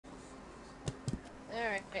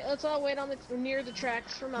Alright, let's all wait on the near the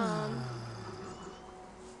tracks for Mom.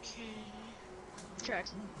 Okay.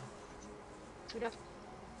 Tracks. Sweet up.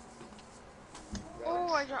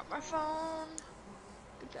 Oh, I dropped my phone.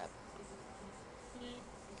 Good job.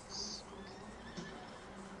 Thanks.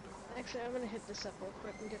 Actually, I'm gonna hit this up real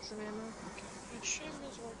quick and get some ammo. Okay, my stream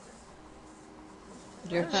is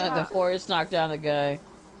working. The horse knocked down the guy.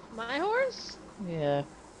 My horse? Yeah.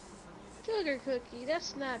 Sugar cookie,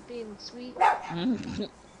 that's not being sweet.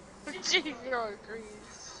 Chico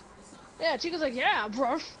agrees. Yeah, Chico's like, yeah,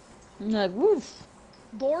 bruh. I'm like, woof.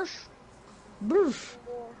 Borf. Boof.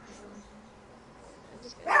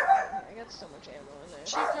 I got so much ammo in there.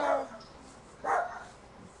 Chico.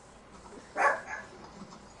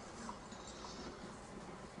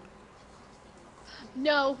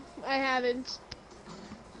 No, I haven't.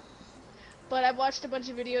 But I've watched a bunch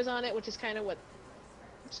of videos on it, which is kind of what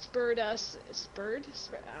spurred us, I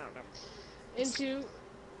don't know,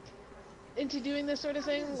 into doing this sort of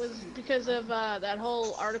thing, was because of that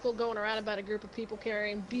whole article going around about a group of people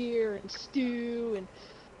carrying beer and stew and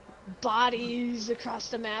bodies across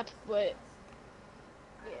the map, but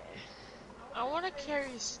yeah. I want to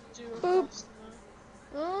carry stew across the map.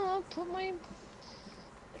 Oh, I'll put my...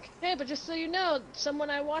 Okay, but just so you know, someone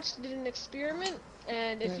I watched did an experiment,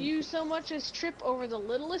 and if you so much as trip over the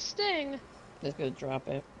littlest thing... It's gonna drop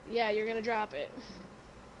it. Yeah, you're gonna drop it.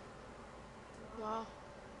 Wow.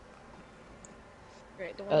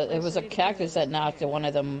 Great. It was a cactus that knocked one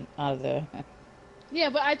of them out of the...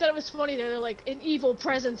 Yeah, but I thought it was funny that they're like an evil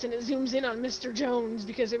presence and it zooms in on Mr. Jones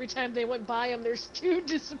because every time they went by him, their stew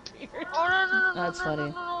disappeared. Oh, no. That's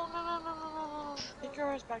funny. No. Take your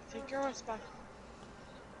horse back. Take your horse back.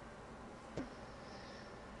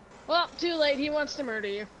 Well, too late. He wants to murder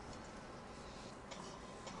you.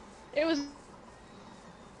 It was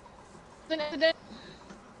an accident.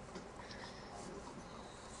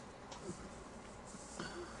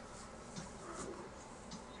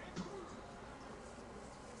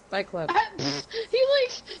 Fight Club.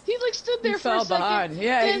 He stood there He for fell a second. behind.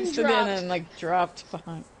 Yeah, then he stood dropped. in and like dropped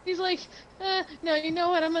behind. He's like, no, you know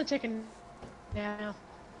what? I'm gonna take a nap now.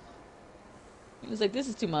 He was like, this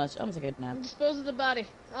is too much. I'm gonna take a nap. Dispose of the body.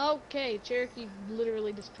 Okay, Cherokee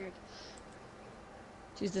literally disappeared.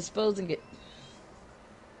 She's disposing it.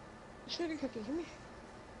 Sugar cookie, come here.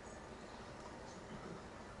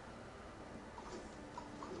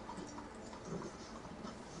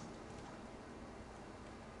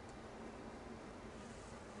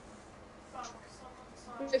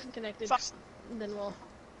 If connected, then we'll.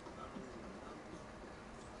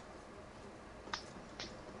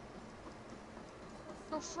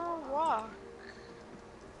 Go for a walk.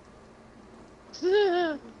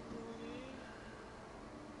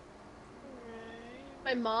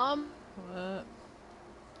 My mom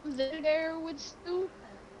there with stew,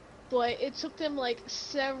 but it took them like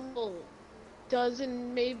several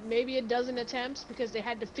dozen, maybe a dozen attempts because they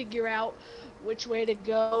had to figure out which way to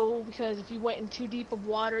go, because if you went in too deep of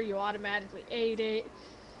water, you automatically ate it.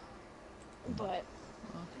 But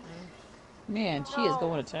man, she is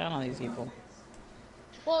going to town on these people.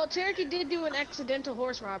 well, Cherokee did do an accidental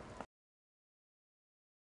horse robbery.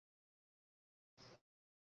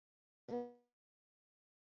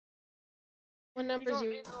 What numbers You don't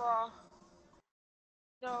need the law.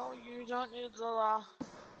 No, you don't need the law.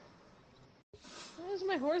 What is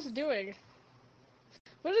my horse doing?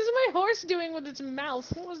 What is my horse doing with its mouth?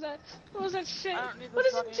 What was that? What was that shit? What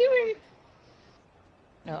is it doing?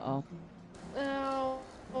 Uh-oh. Oh.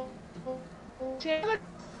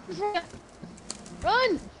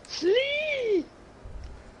 Run! Flee!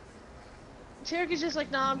 Cherokee's just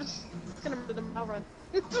like, nah, I'm just gonna murder them. I'll run.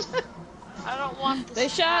 I don't want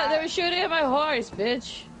this. They were shooting at my horse,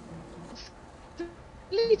 bitch.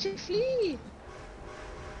 Flee, Cherokee, flee!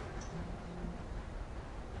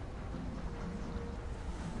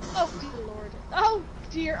 Oh, dear Lord. Oh,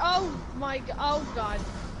 dear. Oh, my God. Oh, God.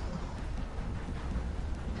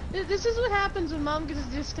 This is what happens when Mom gets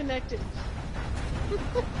disconnected.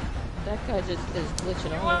 That guy just is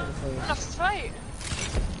glitching all over the place. A fight.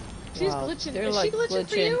 She's glitching. They're Is like she glitching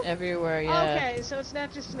for you? everywhere, yeah. Okay, so it's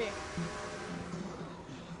not just me.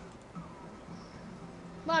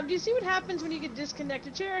 Mom, do you see what happens when you get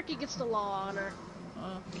disconnected? Cherokee gets the law on her.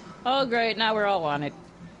 Oh, great. Now we're all on it.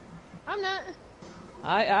 I'm not.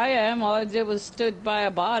 I am. All I did was stood by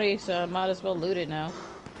a body, so I might as well loot it now.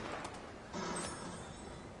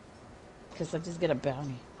 Because I just get a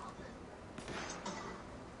bounty.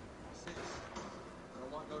 I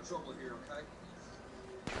don't want no trouble here, okay?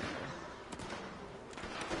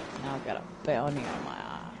 Now I've got a bounty on my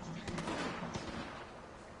eye.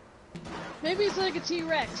 Maybe it's like a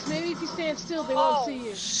T-Rex. Maybe if you stand still, they won't see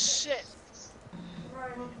you. Shit.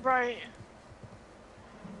 Right.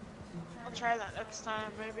 I'll try that next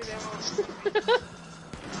time. Maybe they won't see me.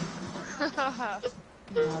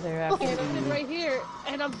 No, they're after Okay, I'm in me. right here,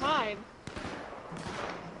 and I'm fine.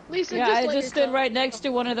 Lisa, Yeah, just I let just stood yourself right next to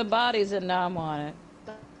one of the bodies, and now I'm on it.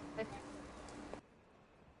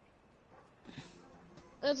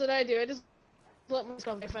 That's what I do. I just let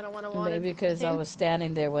myself if I don't want to want Maybe it. because I was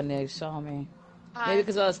standing there when they saw me. Hi. Maybe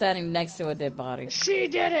because I was standing next to a dead body. She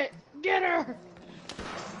did it! Get her!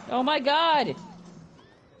 Oh my god!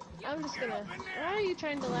 I'm just gonna... Why are you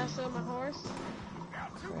trying to lasso my horse?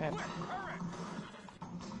 Crap.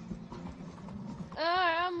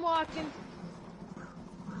 I'm walking.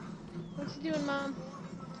 What you doing, Mom?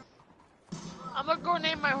 I'm gonna go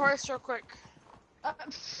name my horse real quick. I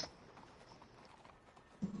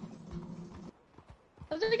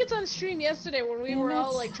think it's on stream yesterday when we Damn were it.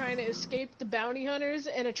 all like trying to escape the bounty hunters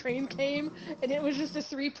and a train came and it was just a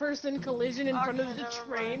 3-person collision in front of Okay, the never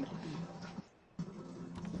train.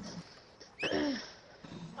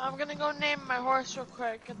 I'm gonna go name my horse real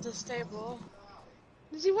quick at the stable.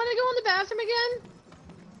 Does he want to go in the bathroom again?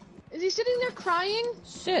 Is he sitting there crying?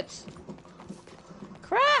 Shit.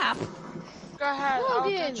 Crap! Go ahead, I'll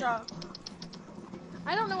Logan! catch up.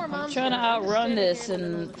 I don't know where I'm Mom's trying to going. I'm just outrun standing this here in the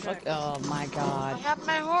middle and of the fuck. tracks. Oh my I god. have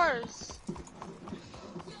my horse.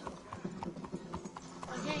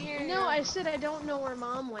 I can't hear you. No, I said I don't know where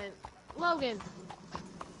Mom went. Logan.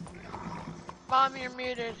 Mom, you're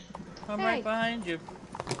muted. I'm Hey. right behind you.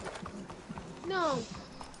 No.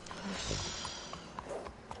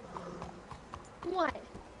 What?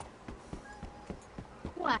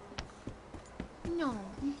 What? No,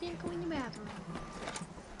 you can't go in the bathroom.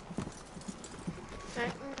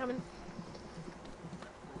 Alright, I'm coming.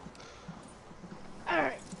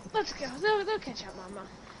 Alright, let's go. They'll catch up,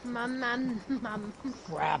 Mama. Mom.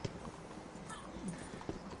 Crap.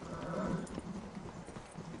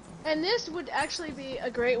 And this would actually be a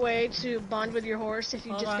great way to bond with your horse if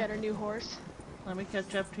you Hold just on. got a new horse. Let me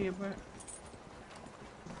catch up to you, Brett.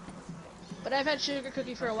 But I've had Sugar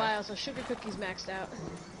Cookie for a while, so Sugar Cookie's maxed out.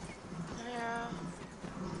 Yeah.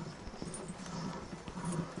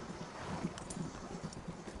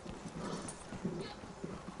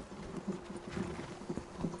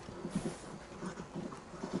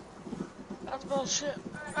 That's bullshit.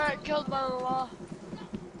 Alright, killed by the law.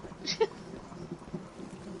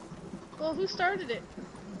 Well, who started it?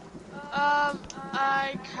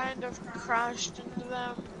 I kind of crashed into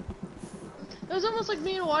them. It was almost like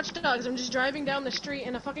me in Watch Dogs. I'm just driving down the street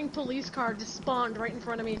and a fucking police car just spawned right in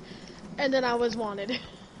front of me, and then I was wanted.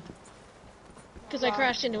 Because I Wow.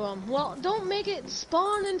 crashed into him. Well, don't make it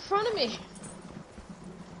spawn in front of me.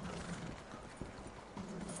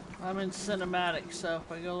 I'm in cinematic, so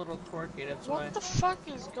if I go a little quirky, that's why. What the fuck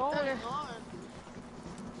is going Okay. on?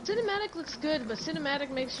 Cinematic looks good, but cinematic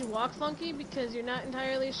makes you walk funky because you're not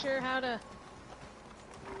entirely sure how to...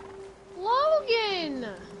 Logan!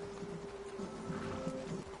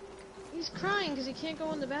 He's crying because he can't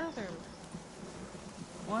go in the bathroom.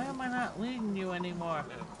 Why am I not leading you anymore?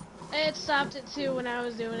 It stopped it too when I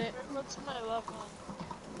was doing it. What's my level?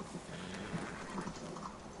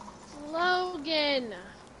 Logan!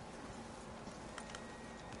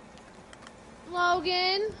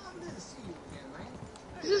 Logan!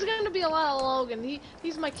 This is going to be a lot of Logan.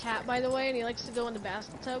 He's my cat, by the way, and he likes to go in the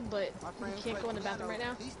bathtub, but he can't go in the bathroom right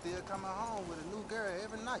now. He's still coming home with a new girl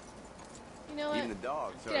every night. You know what? Even the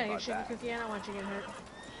dogs Get heard out of here, about Sugar that. Cookie. I don't want you getting hurt.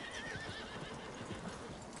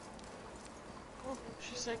 Oh,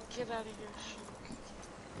 she said, get out of here.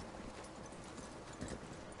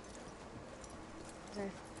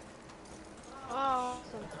 There. Oh.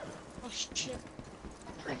 Oh, shit.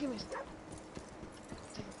 Give me a second.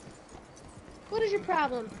 What is your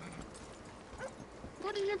problem?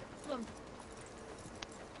 What is your problem?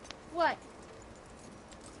 What?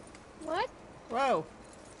 What? Whoa!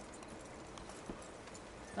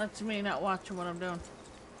 That's me not watching what I'm doing.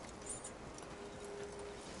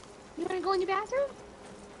 You want to go in your bathroom?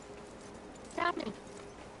 Stop me.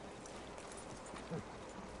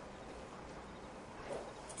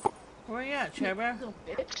 Where you at, Trevor? Little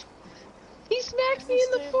bitch. He smacked me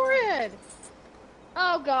in the forehead.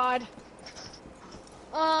 Oh God.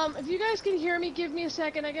 If you guys can hear me, give me a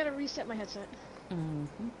second. I gotta reset my headset.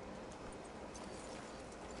 Mm-hmm.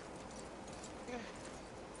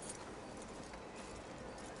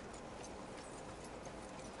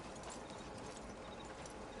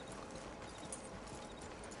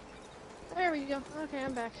 There we go. Okay,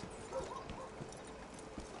 I'm back.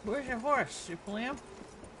 Where's your horse? You pull him?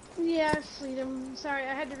 Yeah, I fleed him. Sorry,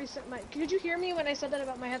 I had to reset my... Could you hear me when I said that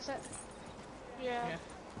about my headset? Yeah.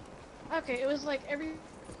 Okay, it was like every.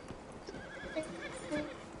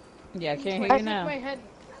 Yeah, I can't hear I you think now. my head.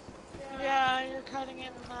 Yeah, you're cutting in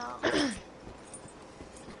and out.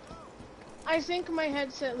 I think my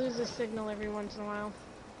headset loses signal every once in a while.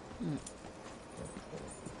 Mm.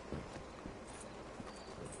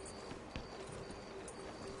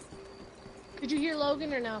 Did you hear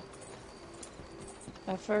Logan or no?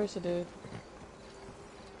 At first I did.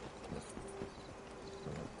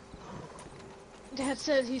 Dad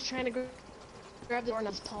says he's trying to grab the door on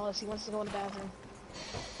his paws. He wants to go in the bathroom.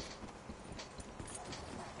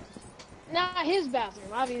 Not his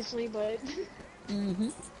bathroom, obviously, but. Mm-hmm.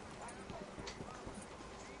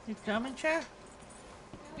 You coming, Chair?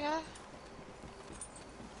 Yeah.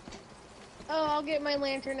 Oh, I'll get my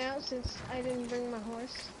lantern out since I didn't bring my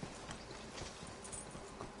horse.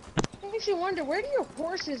 Makes you wonder, where do your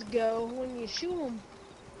horses go when you shoot them?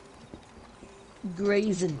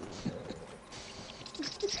 Grazing.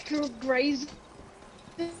 Graze.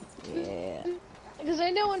 Yeah. Because I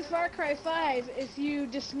know in Far Cry 5, if you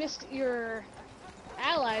dismissed your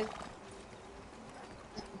allies,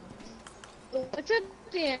 what's at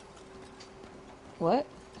the What?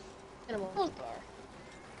 animal bar?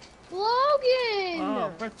 Logan!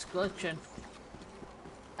 Oh, Brett's glitching.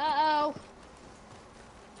 Uh-oh.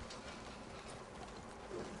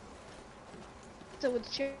 So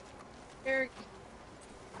it's Cherokee.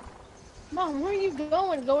 Mom, where are you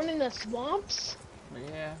going? Going in the swamps?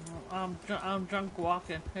 Yeah, I'm drunk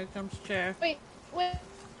walking. Here comes Chair. Wait.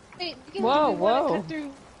 You can Whoa, we want to whoa. cut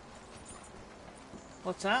through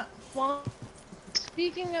What's that? swamps.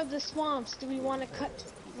 Speaking of the swamps, do we want to cut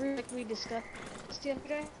through like we discussed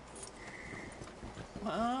yesterday?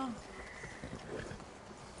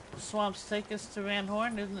 Swamps take us to Van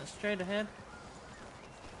Horn, isn't it straight ahead?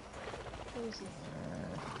 Let me see.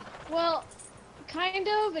 Well, kind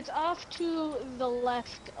of. It's off to the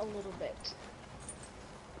left a little bit.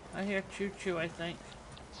 I hear Choo Choo, I think.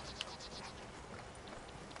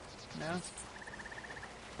 No?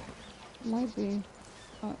 Might be.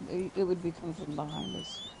 It would be coming from behind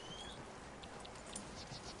us.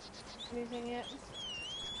 Anything yet?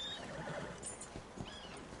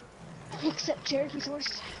 Except Cherokee's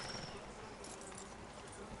horse.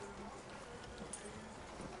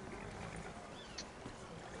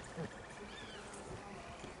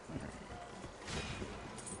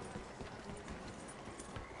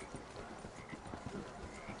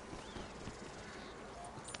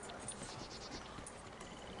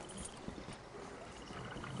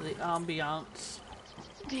 The ambiance.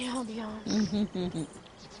 The ambiance.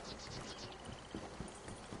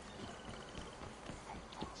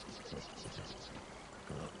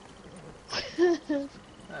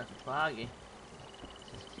 That's foggy.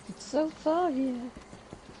 It's so foggy.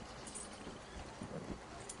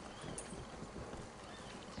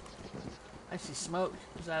 I see smoke.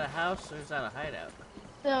 Is that a house or is that a hideout?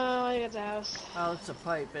 No, I think it's a house. Oh, it's a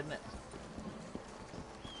pipe, isn't it?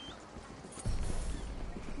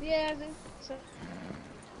 Yeah, I think so.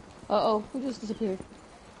 Uh-oh, who just disappeared?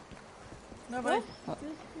 Nobody. What?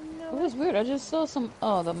 It was weird. I just saw some...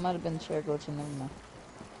 Oh, that might have been chair glitching. Never mind.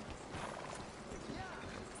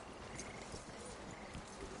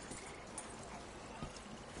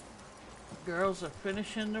 Girls are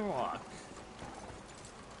finishing their walk.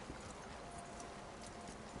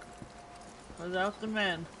 Without the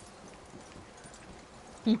men.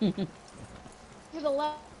 For the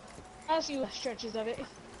last few stretches of it.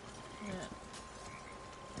 Yeah.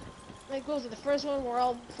 Like, what was it? The first one, we're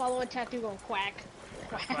all following Tattoo going quack,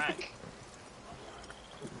 quack. Quack.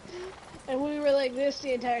 And we were like this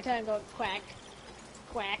the entire time going quack,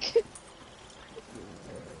 quack.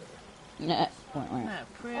 Nah.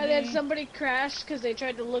 Not pretty. And then somebody crashed because they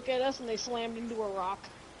tried to look at us and they slammed into a rock.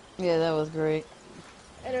 Yeah, that was great.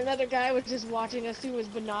 And another guy was just watching us through his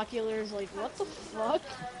binoculars like, what the fuck?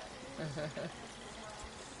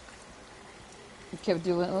 He kept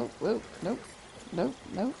doing... Oh, whoa, nope. Nope.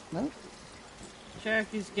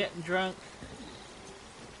 Cherokee's getting drunk.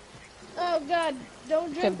 Oh god,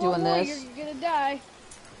 don't drink Kept one doing more, this. you're gonna die.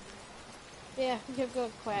 Yeah, he kept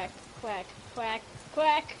going quack, quack, quack,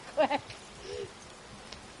 quack, quack.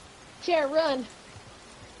 Chair, run.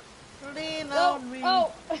 Lean Oh, on me.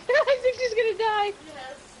 oh, I think she's gonna die.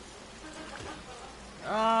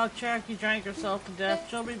 Oh, Cherokee drank herself to death.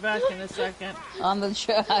 She'll be back in a second. On the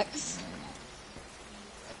tracks.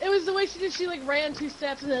 It was the way she did, she like ran 2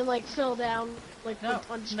 steps and then like fell down, like No,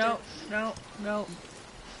 punched no, her. no, no.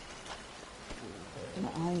 My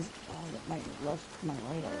eyes... Oh, my left... My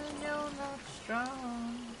right eye. You're not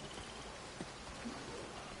strong.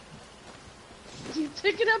 You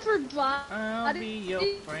picking up her body? I'll be your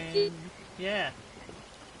friend. Yeah.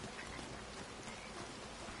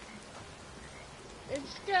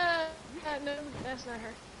 It's got... no, that's not her.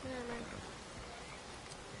 Never mind.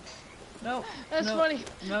 Nope. That's nope, funny.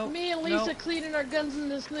 Nope. Me and Lisa nope. cleaning our guns in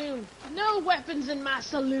the saloon. No weapons in my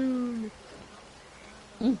saloon.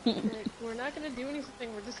 Like, we're not gonna do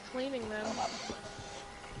anything. We're just cleaning them.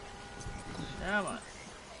 Come on.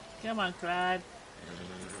 Come on, Clyde.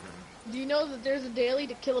 Do you know that there's a daily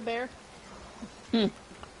to kill a bear? Kill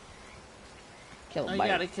I a bear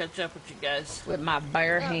gotta catch up with you guys. with my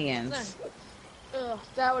bare hands. Ugh,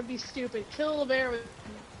 that would be stupid. Kill a bear with...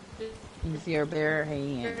 With your bare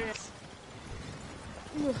hands.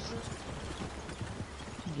 Ugh.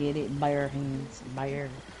 Get it, bare hands, bare.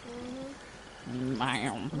 Whose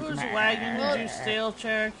wagon did you steal,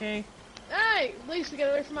 Cherokee? Hey, Lisa, get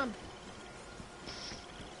away from Mom.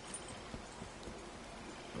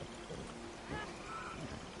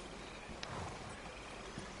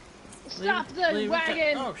 Stop the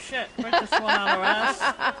wagon! Oh shit, put this one on her ass.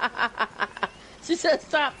 She said,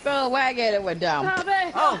 "Stop the wagon!" It went down. Stop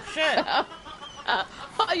it! Oh shit!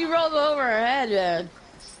 Oh, you rolled over her head, man.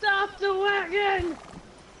 Stop the wagon!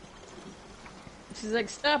 She's like,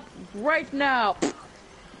 "Stop right now!"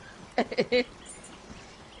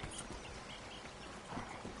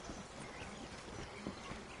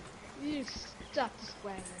 You stop this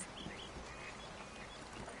wagon.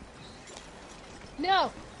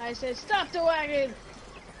 No! I said stop the wagon!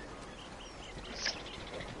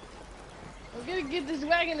 I'm gonna get this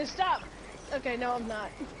wagon to stop! Okay, no I'm not.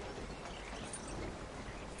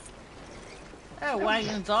 That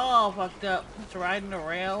wagon's all fucked up. It's riding the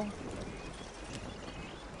rail.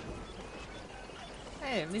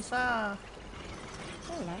 Hey, Lisa.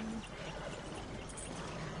 Hello.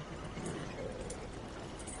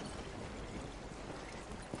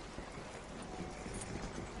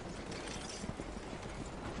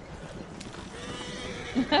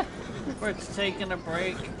 Bert's taking a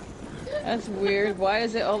break. That's weird. Why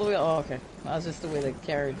is it all the way? Oh, okay. That's just the way the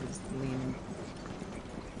carriage is leaning.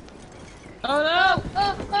 Oh no!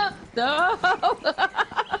 No!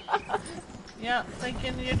 Yeah,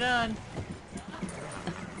 thinking you're done.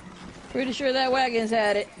 Pretty sure that wagon's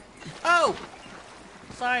had it. Oh!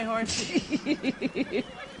 Sorry, Horsey.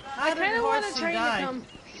 How I did kinda want a Horsey train die? to come.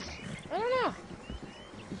 I don't know.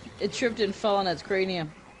 It tripped and fell on its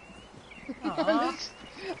cranium. Aw.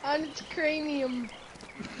 On its cranium.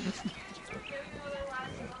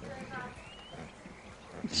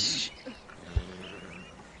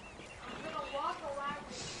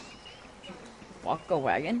 Walk a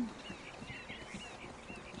wagon?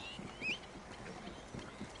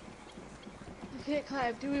 Okay,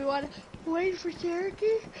 Clive, do we want to wait for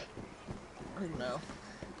Cherokee? No.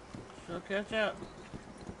 She'll catch up.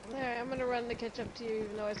 Alright, I'm gonna run to catch up to you,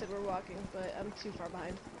 even though I said we're walking, but I'm too far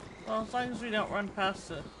behind. Well, as long as we don't run past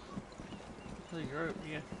the group,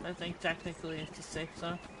 yeah. I think technically it's a safe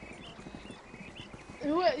zone.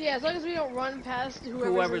 Yeah, as long as we don't run past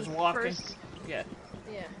Whoever's in walking. First. Yeah.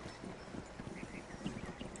 Yeah.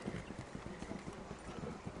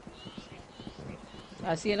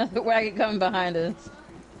 I see another wagon coming behind us.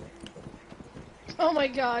 Oh my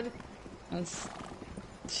god. That's...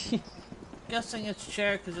 Guessing it's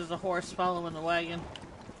Chair because there's a horse following the wagon.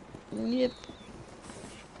 Yep.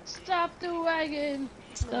 Stop the wagon!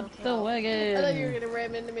 Stop the I thought you were wagon. gonna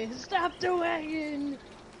ram into me. Stop the wagon!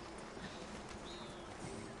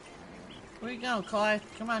 Where you going, Clyde?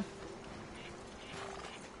 Come on.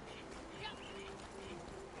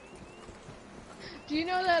 Do you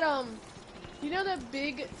know that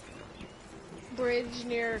big bridge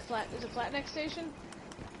near is it Flatneck Station?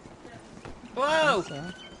 Whoa! So,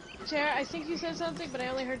 Chair, I think you said something, but I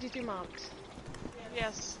only heard you through Moms.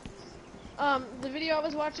 Yes. The video I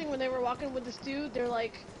was watching when they were walking with this dude, they're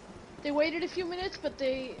like, they waited a few minutes, but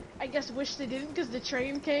they, I guess, wish they didn't because the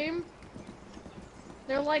train came.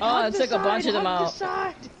 They're like, oh, hug it the took a bunch of them hug the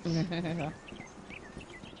out. side.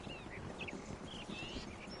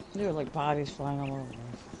 There were like bodies flying all over.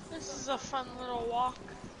 This is a fun little walk.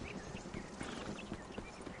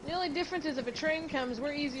 The only difference is if a train comes,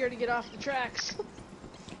 we're easier to get off the tracks.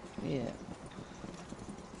 Yeah.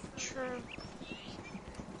 True.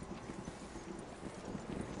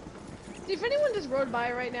 If anyone just rode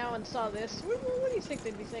by right now and saw this, what do you think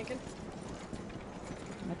they'd be thinking?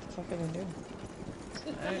 What the fuck are they doing?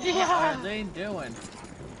 What are they doing?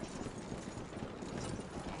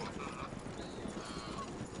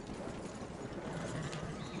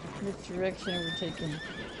 Which direction are we taking?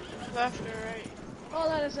 Left or right?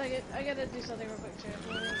 Hold on a second. I gotta do something real quick, Chair.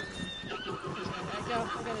 I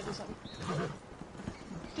gotta do something.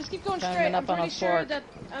 Just keep going Climbing straight. up on a fork.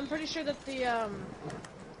 I'm pretty sure that the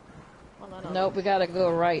Hold on. no. Nope, we gotta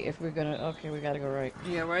go right if we're gonna. Okay, we gotta go right.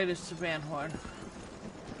 Yeah, right is to Van Horn.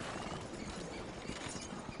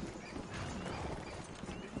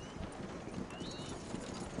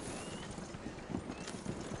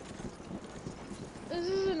 This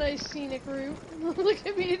is a nice scenic route. Look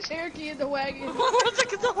at me and Cherokee in the wagon.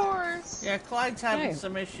 Look at the horse. Yeah, Clyde's having Hey,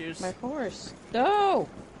 some issues. My horse. No!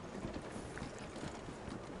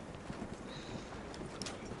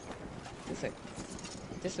 This way.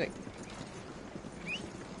 This way.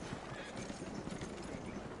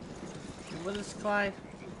 What is Clyde?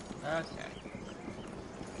 Okay.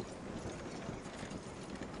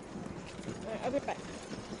 Alright, I'll be back.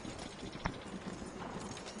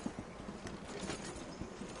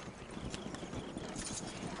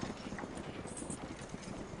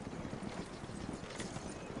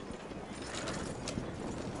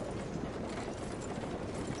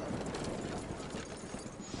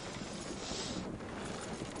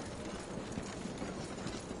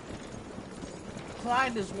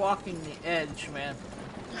 Clyde is walking the edge, man.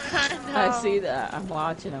 I see that. I'm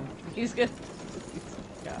watching him. He's good.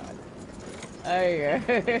 God. There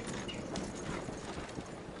you go.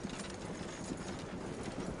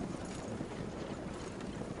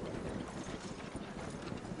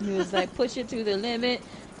 He was like, push it to the limit.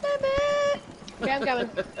 Limit! Okay, I'm coming.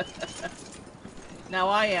 Now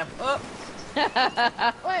I am. Oh, Wait,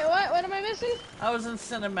 what? What am I missing? I was in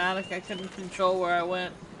cinematic. I couldn't control where I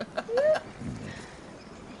went.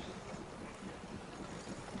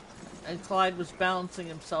 And Clyde was balancing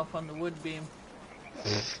himself on the wood beam.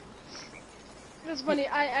 That's funny.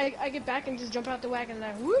 I get back and just jump out the wagon and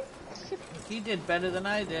I whoop. He did better than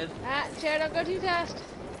I did. Chair, don't go too fast.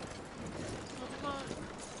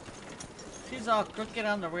 She's all crooked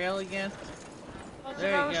on the rail again. That's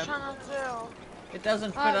There what I you was go. trying to do. It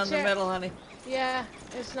doesn't fit on the Chair. middle, honey. Yeah,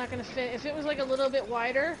 it's not gonna fit. If it was like a little bit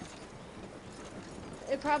wider,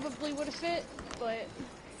 it probably would have fit, but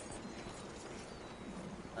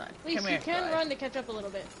at least Come here, you can Clyde. run to catch up a little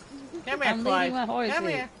bit. Come here, I'm Clyde. leading my horse Come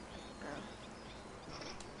here. here.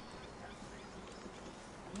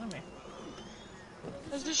 Come here.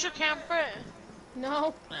 Is this your camper?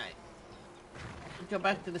 No. Alright. Go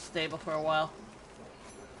back to the stable for a while.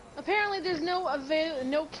 Apparently, there's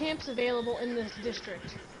no camps available in this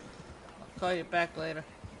district. I'll call you back later.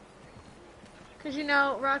 Cause you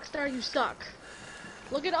know, Rockstar, you suck.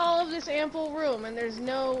 Look at all of this ample room, and there's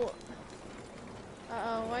no.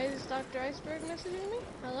 Why is Dr. Iceberg messaging me?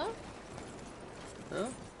 Hello? Who?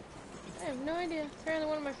 I have no idea. Apparently,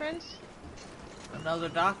 one of my friends. Another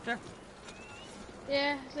doctor?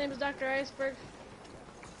 Yeah, his name is Dr. Iceberg.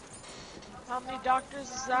 How many doctors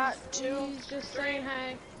is that? Two? He's just saying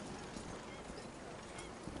hi.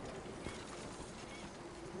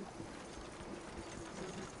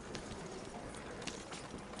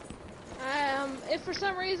 If for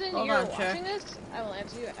some reason Hold you're on, Chair. watching this, I will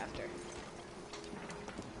answer you after.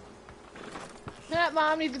 That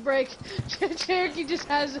mom needs a break. Cherokee just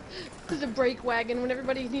has a brake wagon. When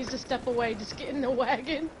everybody needs to step away, just get in the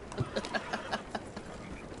wagon.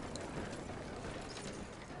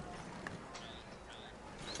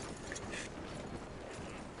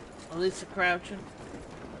 Lisa crouching.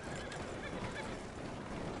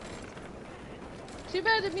 Too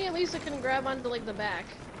bad that me and Lisa couldn't grab onto like the back.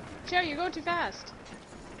 Cherry, you're going too fast.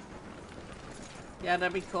 Yeah,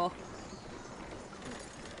 that'd be cool.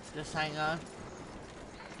 Just hang on.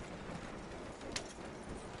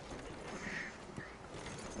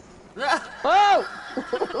 Whoa!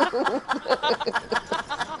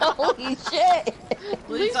 Holy shit!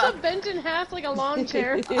 Lisa bent in half like a lawn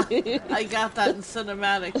chair. I got that in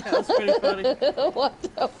cinematic. That was pretty funny. What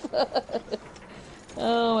the fuck?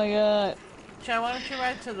 Oh my god. Chad, why don't you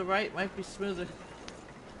ride to the right? Might be smoother.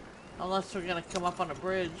 Unless we're gonna come up on a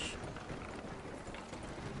bridge.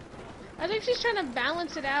 I think she's trying to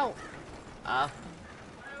balance it out. My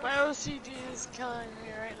OCD is killing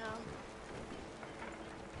me right now.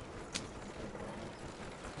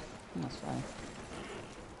 That's fine.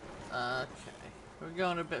 Okay. We're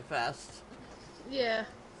going a bit fast. Yeah.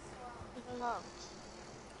 Hold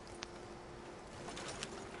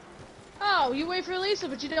Oh, you wait for Lisa,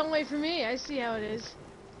 but you don't wait for me. I see how it is.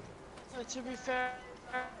 to be fair,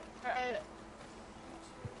 I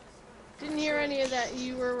Didn't hear any of that.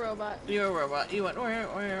 You were a robot. You're a robot. You went.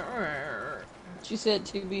 Where? She said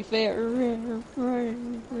to be fair.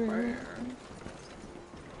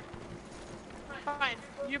 fine.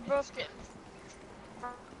 You both get.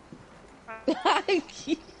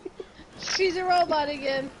 She's a robot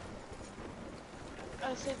again.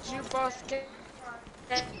 I said you both get.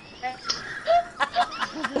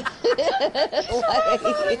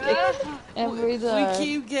 Every We time.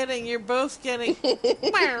 keep getting, you're both getting. You're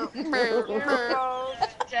both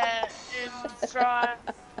dead in front.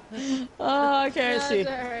 Oh, I can't No, see. it's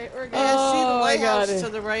alright. We're good. Yeah, see the Oh my god. lighthouse to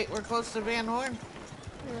the right. We're close to Van Horn.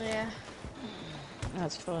 Yeah.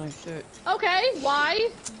 That's funny shit. Okay, why?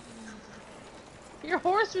 Your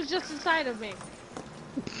horse was just inside of me.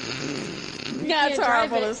 That's can't drive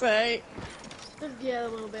horrible it. to say. Yeah, a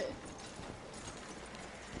little bit.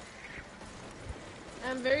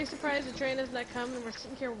 I'm very surprised the train has not come and we're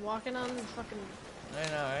sitting here walking on the fucking... I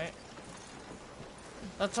know, right?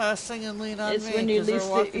 That's why I was singing Lean on It's Me, when you because we're least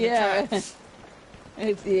walking yeah. the tracks.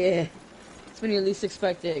 It's It's when you least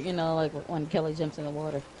expect it, you know, like when Kelly jumps in the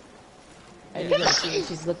water. And you gotta see what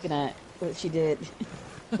she's looking at, what she did.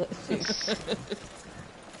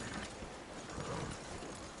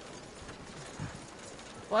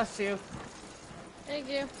 Bless you. Thank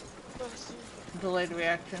you. Delayed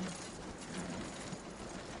reaction.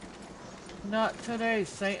 Not today,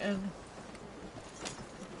 Satan.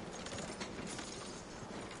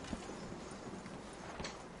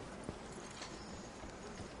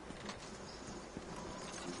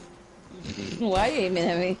 Why are you aiming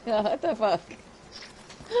at me? What the fuck?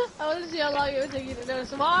 I want to see how long it would take you to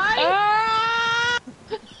notice. Why? Ah!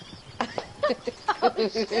 Oh,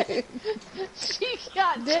 shit. She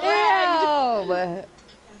got dragged. Damn!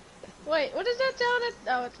 Wait, what is that down at?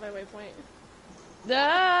 Oh, it's my waypoint.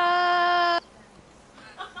 Ah!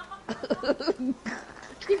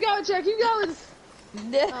 Keep going, Jack. Keep going.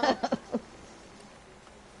 No. Oh.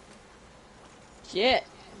 Shit.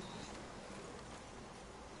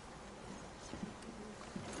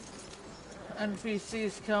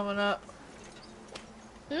 NPCs coming up.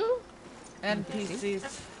 Who?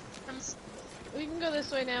 NPCs. We can go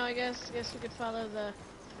this way now, I guess. I guess we could follow the...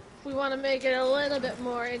 If we want to make it a little bit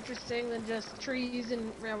more interesting than just trees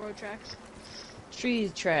and railroad tracks. Tree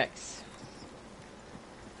tracks.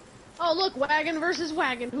 Oh, look, wagon versus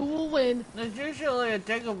wagon. Who will win? There's usually a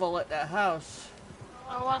diggable at that house.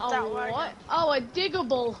 I want Oh, that wagon. what? Oh, a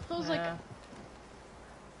diggable. I was Yeah.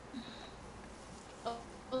 like...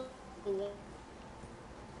 Oh,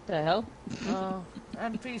 The hell? Oh,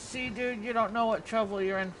 NPC dude, you don't know what trouble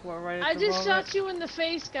you're in for right at I the just moment. shot you in the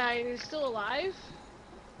face, guy, and you're still alive?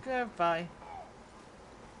 Goodbye.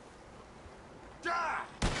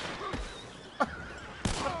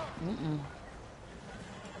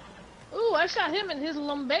 Ooh, I shot him in his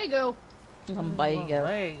lumbago. Lumbago.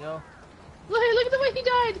 There you go. Look at the way he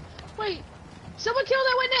died. Wait, someone kill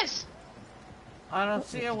that witness. I don't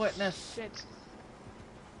see a witness. Shit.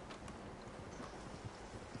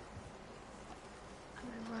 I'm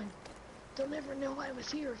gonna run. They'll never know I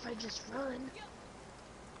was here if I just run.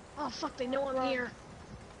 Oh fuck, they know I'm here.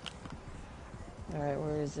 Alright,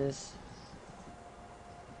 where is this?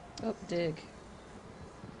 Oh, dig.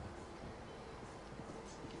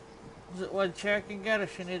 Is it what chair can get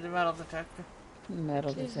if she needs a metal detector?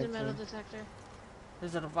 Metal She's detector. the metal detector.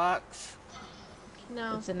 Is it a box?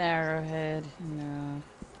 No. It's an arrowhead. No.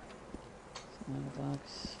 It's not a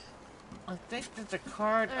box. I think there's a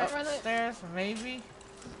card Alright, run it. upstairs, maybe?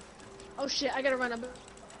 Oh shit, I gotta run up. Gotta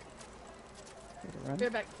run. Be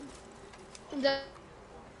right back.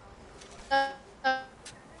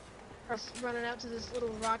 Running out to this little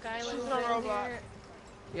rock island. She's a down robot. here.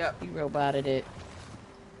 Yep. You roboted it.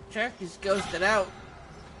 Cherokee's ghosted out.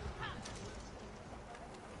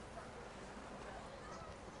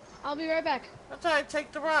 I'll be right back. That's alright,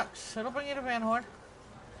 take the rocks. It'll bring you to Van Horn.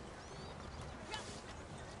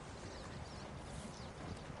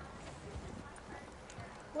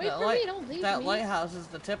 Wait for me, don't leave That me. lighthouse is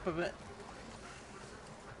the tip of it.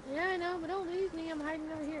 Yeah, I know, but don't leave me. I'm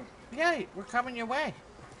hiding over here. Yeah, we're coming your way.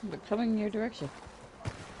 We're coming in your direction.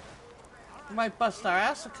 We might bust our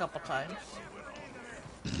ass a couple times.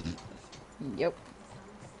 Yep.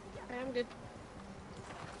 Okay, I'm good.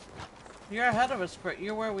 You're ahead of us, but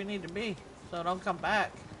you're where we need to be. So don't come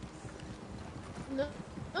back. No.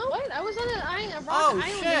 Oh, what? I was on a rock Oh,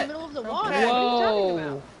 island in shit. the middle of the water. Okay. What are you talking Whoa.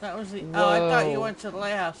 about? That was the... Oh, I thought you Whoa. went to the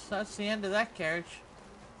lighthouse. That's the end of that carriage.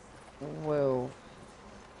 Whoa.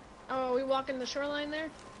 Oh, are we walking the shoreline there?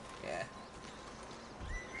 Yeah.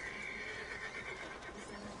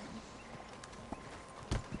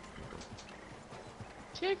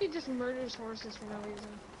 Cherokee just murders horses for no reason.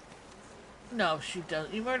 No, she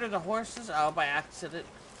doesn't. You murdered the horses? Oh, by accident.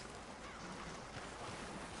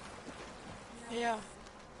 Yeah.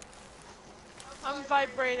 I'm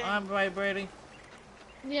vibrating. I'm vibrating.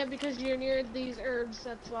 Yeah, because you're near these herbs,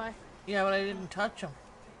 that's why. Yeah, but I didn't touch them.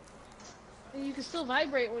 You can still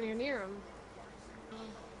vibrate when you're near them.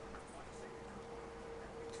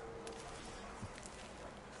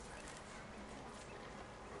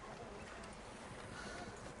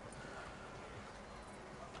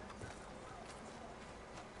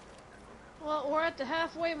 Well, we're at the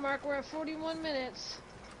halfway mark. We're at 41 minutes.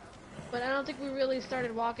 But I don't think we really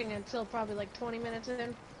started walking until probably like 20 minutes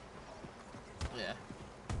in. Yeah.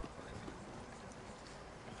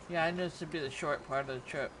 Yeah, I knew this would be the short part of the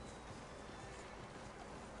trip.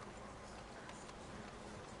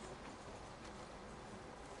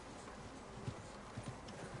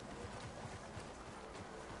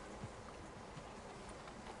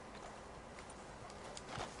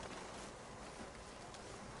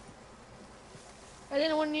 I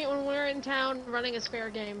didn't when we're in town running is fair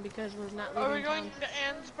game because we're not leaving Are we going town. to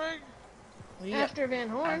Ansburg? Yeah. After Van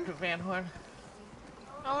Horn. After Van Horn.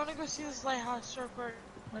 I want to go see this lighthouse real quick.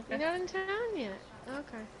 Okay. You're not in town yet.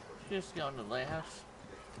 Okay. Just going to the lighthouse.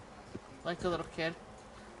 Like a little kid.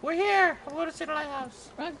 We're here! I'm going to see the lighthouse.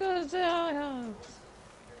 I go to the house.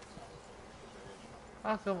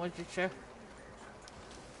 I'll come with you, Chair.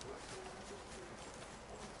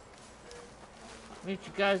 Meet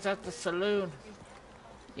you guys at the saloon.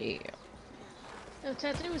 Yeah. If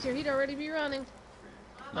Tattoo was here, he'd already be running.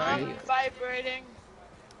 I'm Right. vibrating.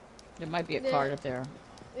 There might be a Yeah. card up there.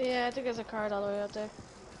 Yeah, I think there's a card all the way up there.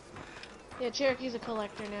 Yeah, Cherokee's a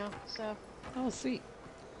collector now, so. Oh, sweet.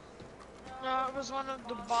 No, it was one of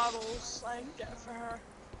the bottles I get for her.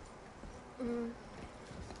 Mm.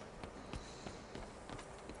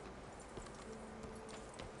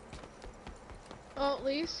 Oh,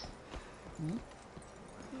 Lise? Hmm?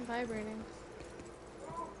 I'm vibrating.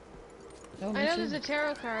 Oh, I me know too. there's a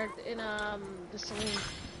tarot card in the saloon.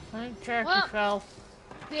 I think Cherokee Well- fell.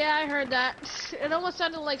 Yeah, I heard that. It almost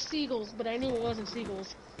sounded like seagulls, but I knew it wasn't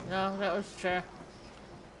seagulls. No, that was Chair.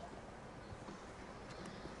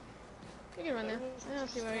 You can run now. I don't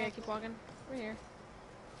see why we gotta keep walking. We're here.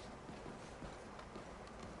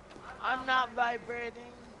 I'm not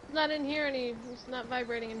vibrating. It's not in here it's not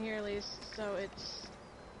vibrating in here at least, so it's...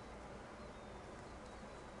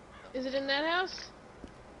 Is it in that house?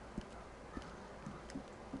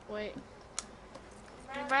 Wait.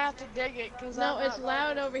 You might have to dig it, because No, it's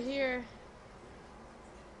loud over here.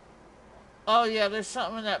 Oh yeah, there's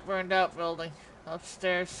something in that burned out building.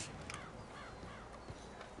 Upstairs.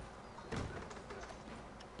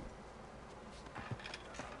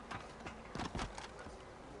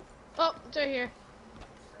 Oh, it's right here.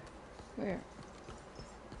 Where?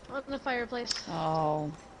 On the fireplace.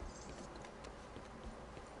 Oh.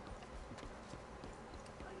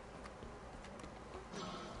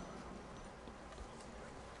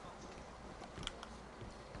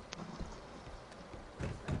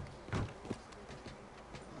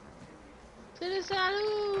 To the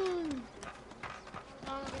saloon!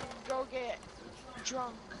 I'm gonna go get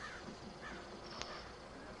drunk.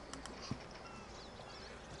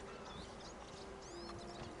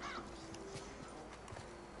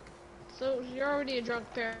 So, you're already a drunk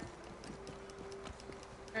pair.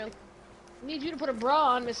 Need you to put a bra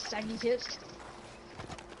on, Miss Saggy Tits.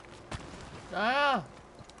 Ah!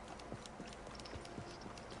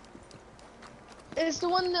 It's the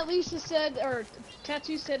one that Lisa said, or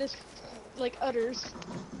Tattoo said is like udders.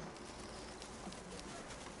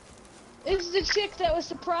 It's the chick that was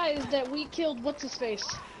surprised that we killed what's-his-face.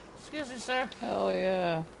 Excuse me, sir. Oh,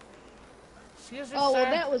 yeah. Excuse me, Oh, sir.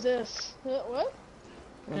 well, that was us. What? Well,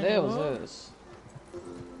 there was us.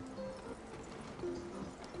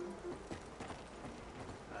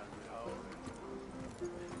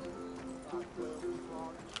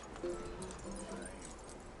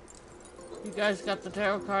 You guys got the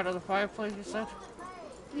tarot card on the fireplace, you said?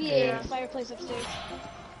 Yeah, fireplace upstairs.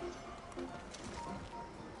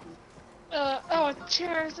 Oh, a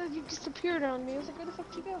chair. So you disappeared on me. I was like, where the fuck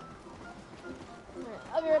did you go? Alright,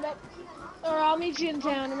 I'll be right back. Or I'll meet you in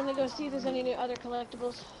town. I'm gonna go see if there's any new other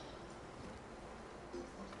collectibles.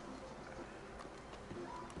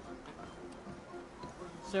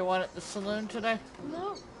 Is there one at the saloon today?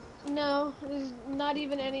 No. No, there's not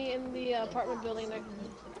even any in the apartment building there.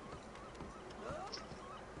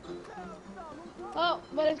 Oh,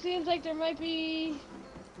 but it seems like there might be...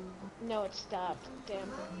 No, it stopped. Damn.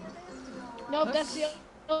 Nope, that's the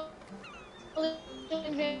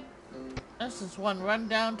only... This is one run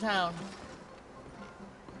downtown.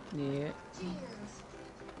 Yeah.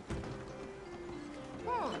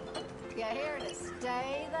 You here to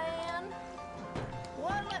stay then?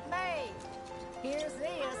 What'll it be? Here's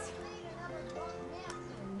this.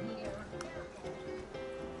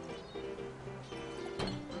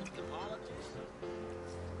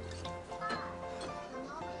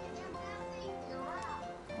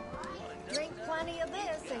 Drink plenty of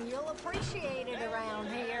this and you'll appreciate it around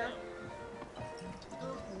here.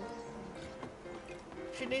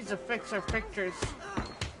 She needs to fix her pictures.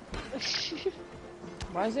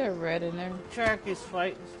 Why is there red in there? Cherokee's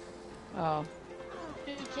fighting. Oh.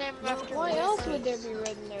 He came after Why me else would there first. be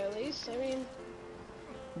red in there, Elise? I mean,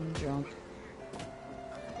 I'm drunk.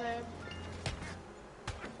 there.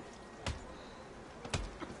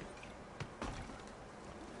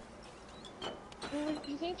 What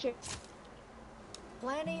do you think, Chick?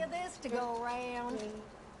 Plenty of this to go around.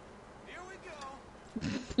 Here we go.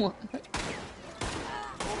 What?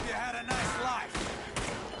 Hope you had a nice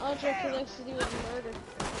life. All Chick likes to do is murder.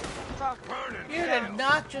 Fuck. You did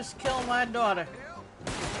not just kill my daughter.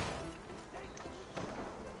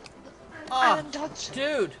 I Oh, didn't touch.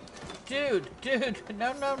 dude.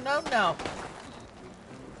 No.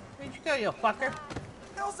 Where'd you go, you fucker?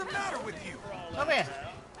 Hell's the matter with you? Come here.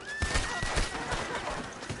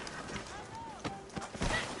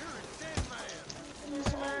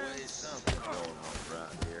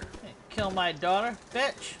 Kill my daughter,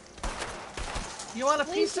 bitch. You want a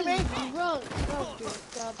piece of me? Drunk. Oh, dear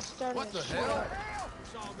God, starting What the to hell?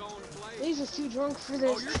 Lisa's too drunk for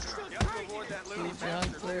this. Too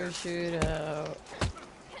drunk for a shootout.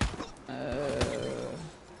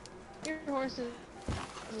 Your horse is...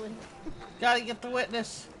 Gotta get the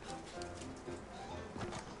witness.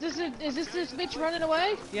 Is this bitch running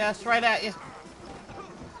away? Yes, right at you.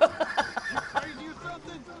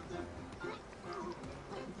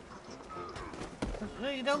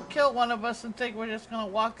 You don't kill one of us and think we're just gonna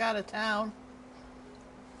walk out of town.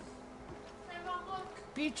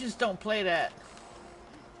 Beaches don't play that.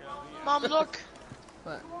 Mom, look.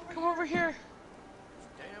 What? Come over here.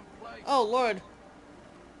 Oh Lord.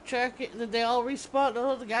 Cherokee, did they all respawn?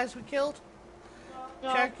 All the guys we killed?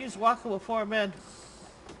 No. Cherokee's walking with 4 men.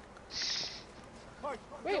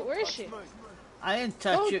 Wait, where is she? I didn't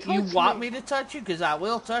touch Don't you. touch You want me. me to touch you? Because I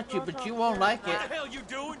will touch you, Don't but you touch won't her. like it. What the hell you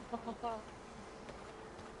doing?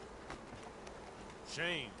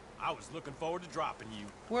 Shame. I was looking forward to dropping you.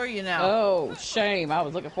 Where are you now? Oh, shame. I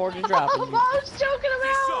was looking forward to dropping you. I was joking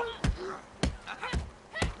about.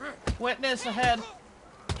 Witness ahead.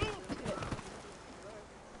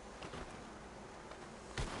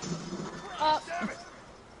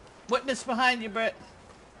 Witness behind you, Britt.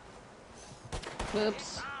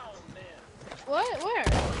 Whoops. What? Where?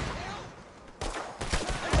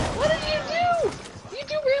 What did you do? You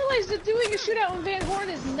do realize that doing a shootout on Van Horn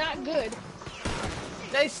is not good.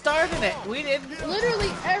 They started it. We didn't. Literally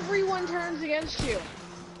everyone turns against you.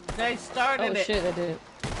 They started Oh it. shit, I did.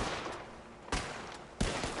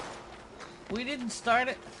 We didn't start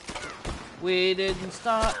it. We didn't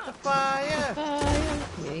start the fire.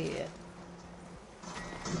 Yeah.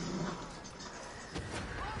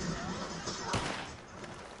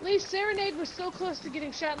 Lee Serenade was so close to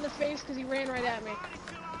getting shot in the face because he ran right at me.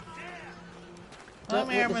 Come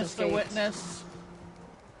here, Witness Mr. escaped. Witness.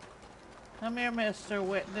 Come here, Mr.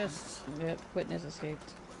 Witness. Yep, witness escaped.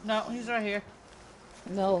 No, he's right here.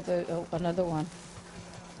 No, another one.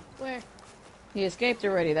 Where? He escaped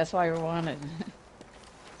already, that's why you're wanted.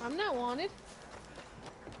 I'm not wanted.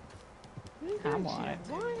 I'm wanted.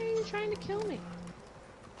 Why are you trying to kill me?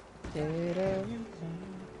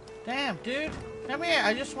 Damn, dude. Come here.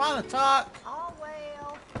 I just want to talk. Oh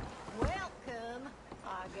well. Welcome,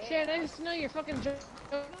 I guess. Shit, I just know you're fucking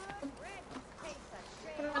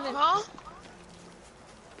Huh?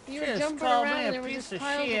 You were Just jumping call me around a and there were piece just of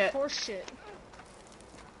piles shit. of horse shit.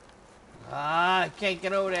 Ah, I can't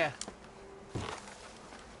get over there.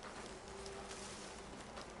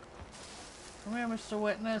 Come here, Mr.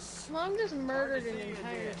 Witness. Mom just murdered an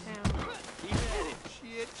entire town.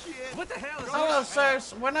 Shit. What the hell is Hello,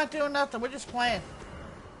 sirs. We're not doing nothing. We're just playing.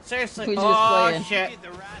 Seriously. We're just Oh, playing. shit. the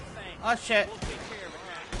right thing? Oh, shit. We'll take care of it.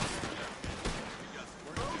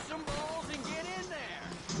 Throw some balls and get in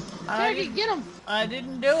there. Jackie, get him! I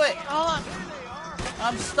didn't do it. Hold on.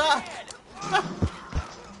 I'm stuck.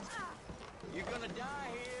 You're gonna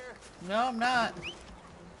die here. No, I'm not.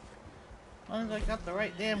 As long as I got the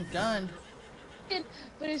right damn gun.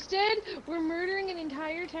 But instead, we're murdering an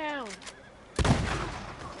entire town.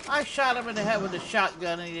 I shot him in the head with a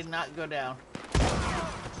shotgun and he did not go down.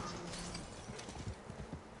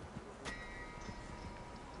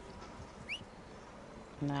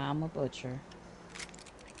 Nah, I'm a butcher.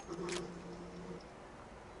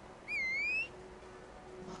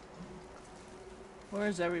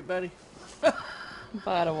 Where's everybody?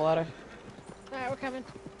 Bottle of water. Alright, we're coming.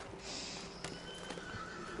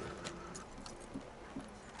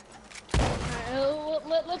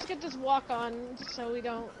 Alright, let's get this walk on so we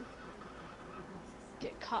don't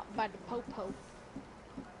get caught by the po-po.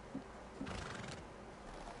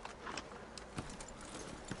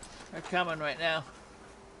 They're coming right now.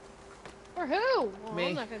 For who? Well, Me.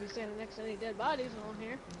 I'm not gonna be standing next to any dead bodies while I'm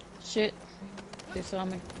here. Shit. They saw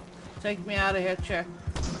me. Take me out of here, chair.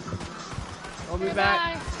 We'll be Goodbye.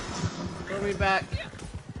 back. We'll be back.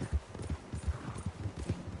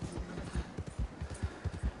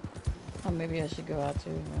 Oh, maybe I should go out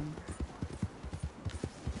too.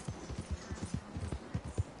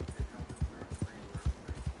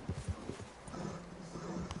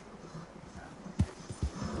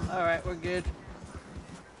 Alright, we're good.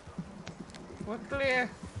 We're clear.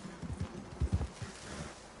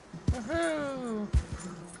 Woohoo!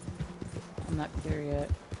 I'm not clear yet.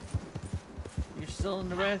 You're still in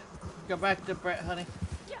the red? Go back to Brett, honey.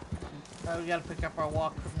 We gotta pick up our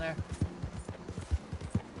walk from there.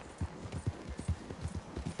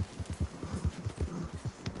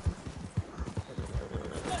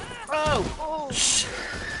 Oh!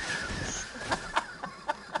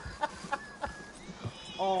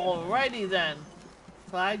 Oh, Alrighty then.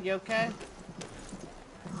 Clyde, you okay?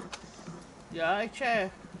 Yeah, I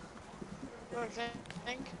chair. you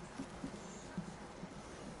think?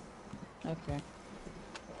 Okay.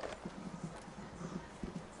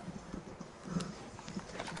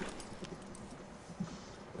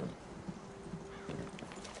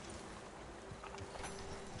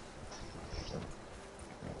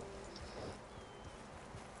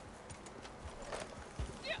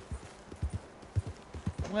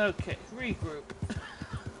 Okay, regroup.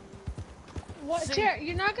 What? See- Chair,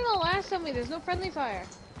 you're not gonna last on me. There's no friendly fire.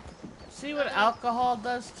 See what alcohol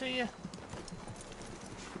does to you?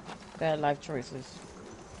 Bad life choices.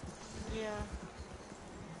 Yeah.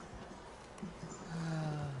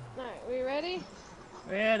 Alright, we ready?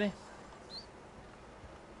 Ready?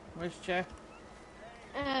 Where's chair?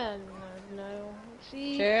 And no.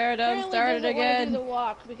 She Chair, don't apparently start it doesn't want to do again. the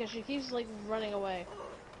walk because she keeps like running away.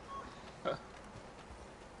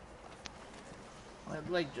 My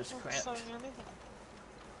leg just Not cramped. saying anything.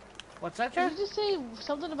 What's that, Did chair? you just say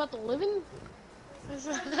something about the living?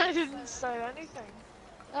 I didn't say anything.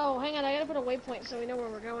 Oh, hang on. I gotta put a waypoint so we know where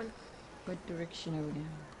we're going. What direction are we going?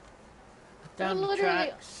 Down We're the literally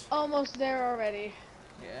tracks. almost there already.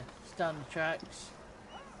 Yeah, it's down the tracks.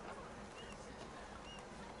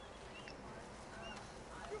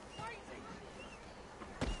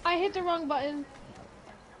 I hit the wrong button.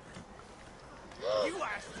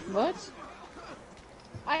 What?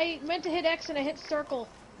 I meant to hit X and I hit circle.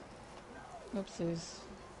 Oopsies.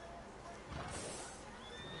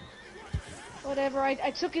 Whatever.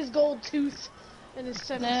 I took his gold tooth and his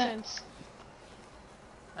 7 Nah. cents.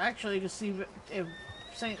 Actually, you can see if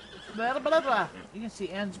Saint blah blah blah. You can see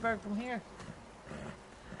Ansburg from here.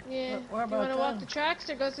 Yeah. Where Do you want to about walk them? the tracks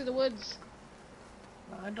or go through the woods?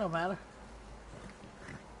 It don't matter.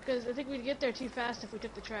 Because I think we'd get there too fast if we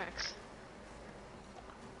took the tracks.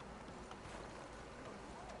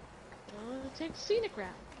 Take the scenic route.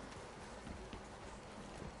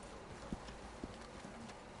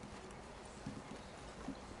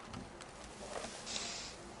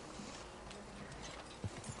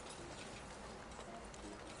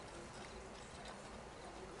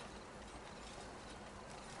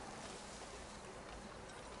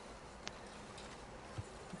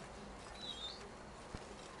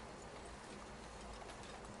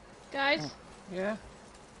 Guys, Yeah.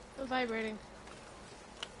 I'm vibrating.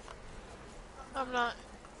 I'm not.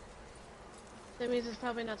 That means it's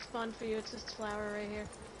probably not spawned for you. It's this flower right here.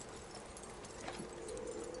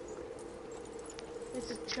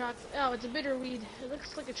 It's a Oh, it's a bitter weed. It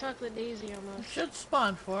looks like a chocolate daisy It almost. should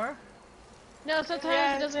spawn for her. No, sometimes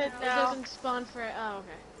Yeah, it doesn't. it It did now. doesn't spawn for it. Oh, okay.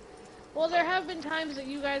 Well, there have been times that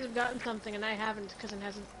you guys have gotten something and I haven't because it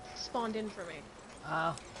hasn't spawned in for me.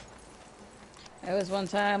 There was one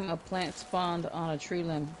time a plant spawned on a tree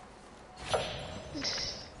limb.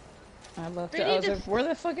 I looked. We I need was to- like, "Where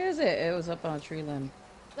the fuck is it?" It was up on a tree limb.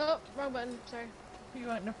 Oh, wrong button. Sorry. You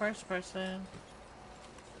went in the first person.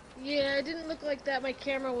 Yeah, it didn't look like that. My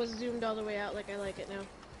camera was zoomed all the way out like I like it now.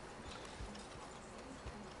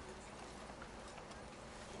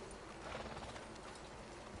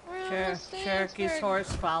 We're almost there, Cherokee's Ansberg.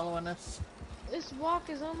 horse following us. This walk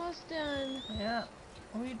is almost done. Yeah.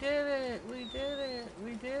 We did it. We did it.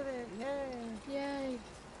 We did it. Yay. Yay.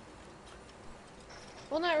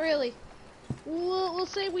 Well, not really. We'll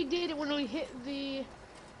say we did it when we hit the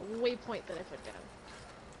waypoint that I put down.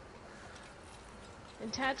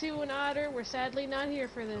 And Tattoo and Otter, we're sadly not here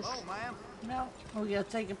for this. Oh, ma'am. No. We gotta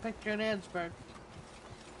take a picture at Ansburg.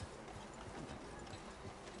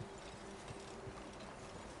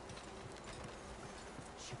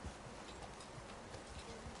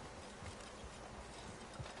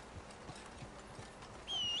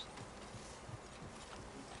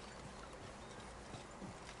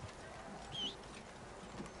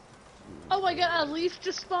 Oh my god, a leaf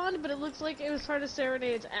just spawned, but it looks like it was part of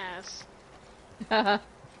Serenade's ass.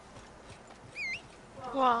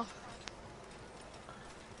 Wow.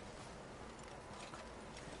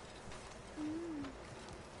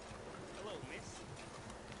 Hello, miss.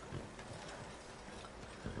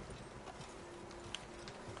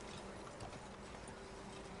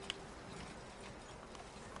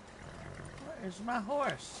 Where's my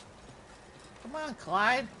horse? Come on,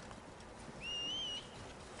 Clyde.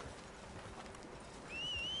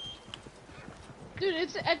 Dude,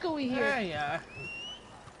 it's echoey here. There you are.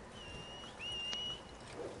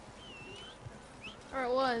 Or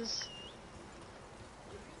it was.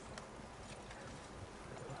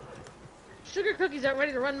 Sugar cookies aren't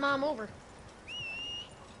ready to run Mom over.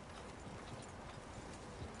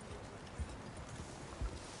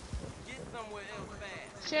 Get somewhere else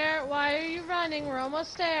fast. Cher, why are you running? We're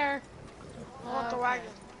almost there. I want the Okay.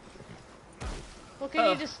 wagon. Well, can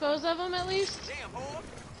you dispose of them at least? Damn, whore.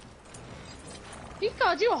 He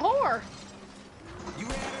called you a whore. You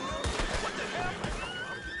had enough? What the hell?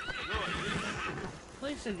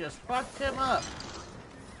 Police had just fucked him up.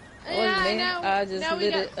 Yeah, I know. I just now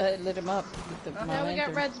we got, lit him up with the, my now we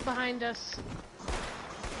got lantern. Reds behind us.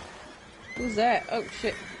 Who's that? Oh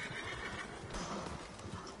shit!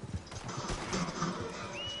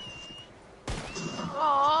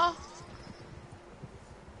 Aww.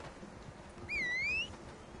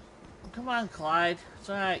 Come on, Clyde. It's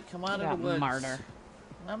alright. Come out of Got the woods. martyr.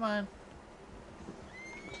 Come on.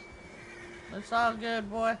 It's all good,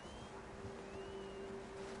 boy.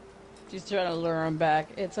 She's trying to lure him back.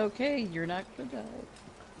 It's okay. You're not gonna die.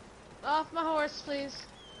 Off my horse, please.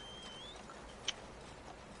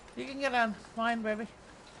 You can get on mine, baby.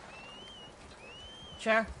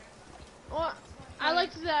 Chair. Well, I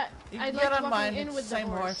liked that. You I can liked get on walking mine. in It's with the the same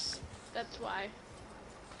horse. That's why.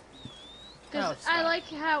 No, Because it's I not. like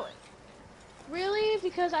how. Really?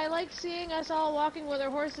 Because I like seeing us all walking with our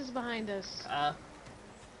horses behind us.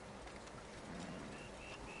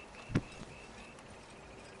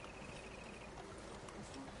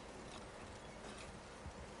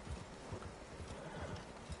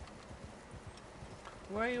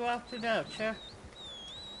 Where are you off to now, Chair?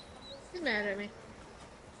 He's mad at me.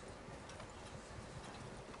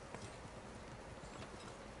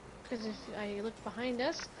 Because if I look behind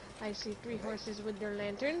us, I see 3 horses with their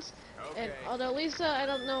lanterns. And Okay. although Lisa, I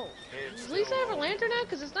don't know. Does Lisa have a lantern out?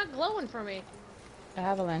 Because it's not glowing for me. I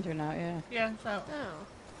have a lantern out. Yeah. Yeah, so.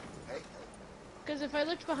 Oh. Because if I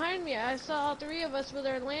looked behind me, I saw all 3 of us with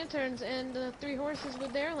our lanterns and the 3 horses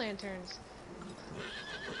with their lanterns.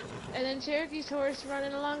 And then Cherokee's horse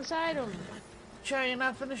running alongside them. Chair, you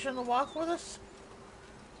not finishing the walk with us?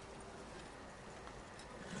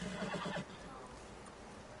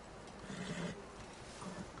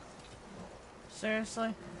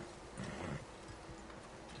 Seriously?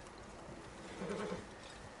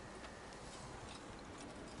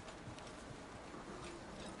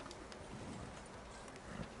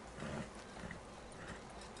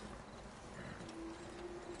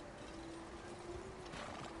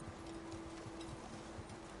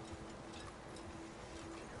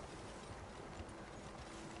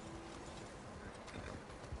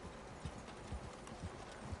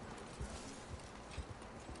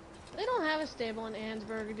 They don't have a stable in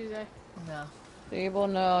Ansburg, do they? No. Stable?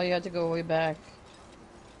 No, you have to go way back.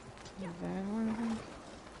 Yeah.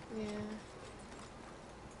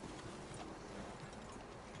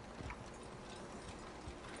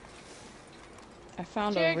 I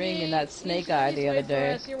found a Cherokee, ring in that you snake should eye at the least other wait for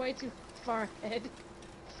day. us. You're way too far ahead.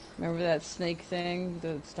 Remember that snake thing?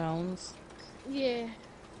 The stones? Yeah.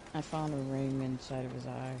 I found a ring inside of his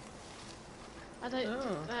eye. I thought.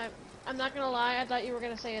 Oh. I'm not gonna lie. I thought you were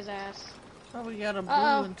gonna say his ass. Oh, we got a blue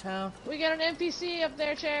Uh-oh. in town. We got an NPC up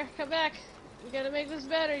there, Chair. Come back. We gotta make this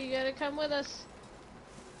better. You gotta come with us.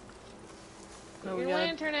 Oh, Get we your got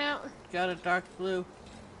lantern out. got a dark blue.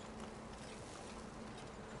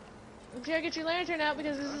 Chair, get your lantern out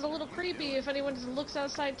because this is a little creepy if anyone just looks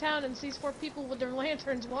outside town and sees 4 people with their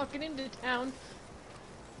lanterns walking into town.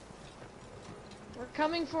 We're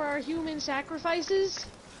coming for our human sacrifices.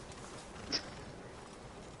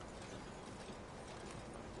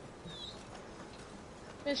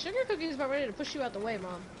 Man, Sugar Cookie's about ready to push you out the way,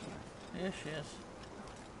 Mom. Yes, she is.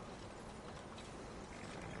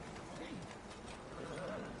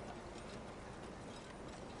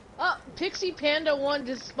 Oh, Pixie Panda 1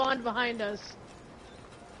 just spawned behind us.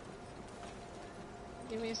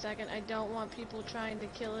 Give me a second. I don't want people trying to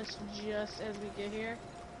kill us just as we get here.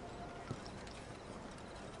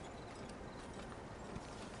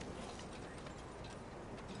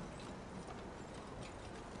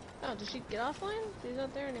 Oh, did she get offline? She's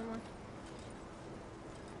not there anymore.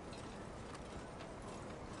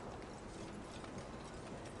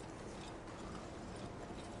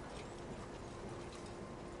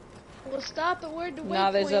 We'll stop at where the waypoint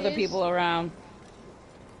Now there's other is. people around.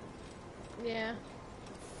 Yeah.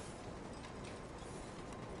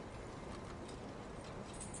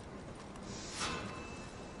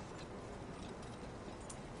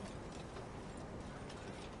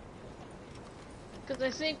 Because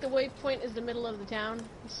I think the waypoint is the middle of the town,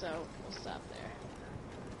 so we'll stop there.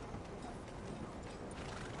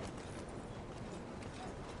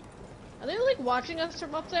 Are they like watching us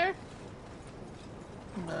from up there?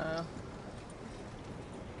 No.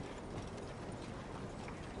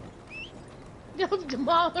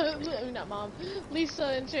 Mom, not Mom. Lisa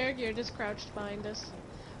and Cherokee are just crouched behind us.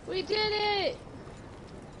 We did it!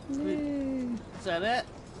 Is that it?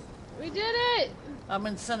 We did it! I'm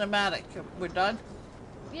in cinematic. We're done?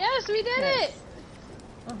 Yes, we did it!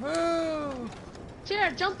 Woohoo! Cher,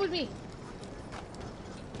 jump with me.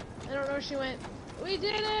 I don't know where she went. We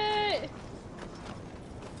did it!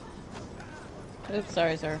 Oops,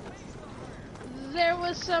 sorry, sir. There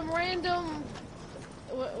was some random...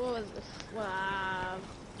 What was this?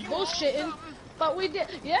 Bullshitting. But we did...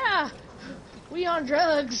 Yeah! We on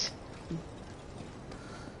drugs.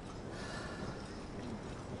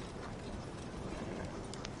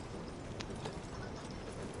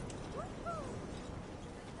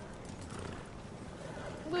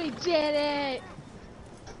 We did it!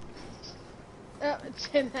 Oh,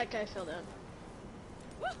 and that guy fell down.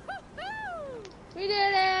 We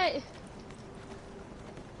did it!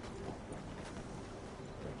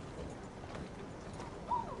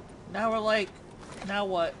 Now we're like, now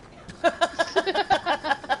what?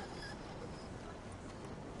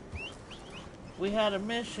 We had a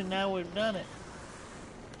mission, now we've done it.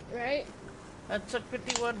 Right? That took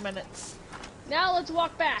 51 minutes. Now let's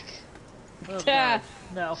walk back. Oh, God.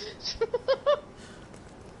 No.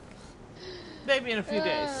 Maybe in a few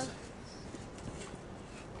days.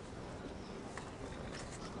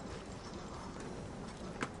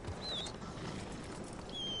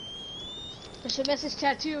 I should message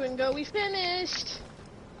Tattoo and go, we finished!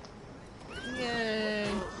 Yay.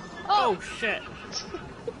 Oh, shit.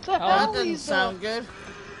 The Oh, hell, that doesn't Lisa? sound good.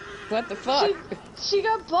 What the fuck? She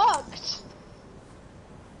got bucked!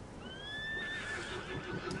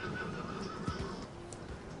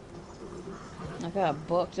 I got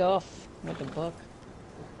booked off with the book.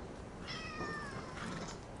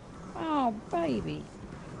 Oh, baby.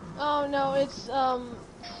 Oh no, it's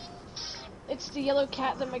the yellow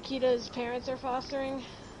cat that Makita's parents are fostering.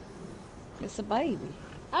 It's a baby.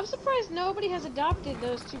 I'm surprised nobody has adopted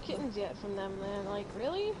those two kittens yet from them, man. Like,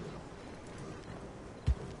 really?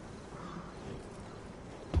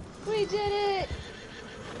 We did it!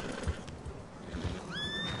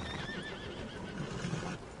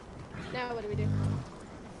 Now what do we do?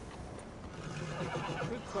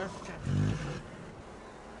 Good question.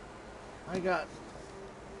 I got...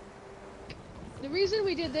 The reason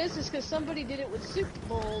we did this is because somebody did it with soup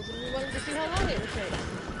bowls, and we wanted to see how long it would take.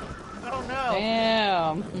 Oh, no.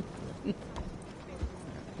 Damn.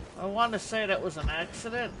 I want to say that was an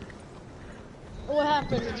accident. What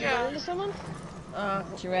happened? Did you run into someone?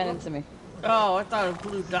 She ran into me. Oh, I thought a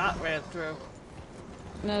blue dot ran through.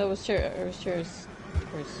 No, it was Cher's.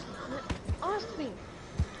 Off me!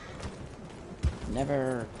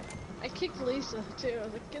 Never. I kicked Lisa, too. I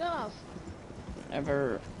was like, get off!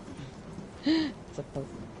 Never. It's a poke.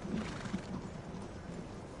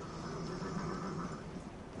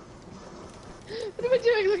 What am I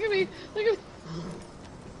doing? Look at me! Look at me!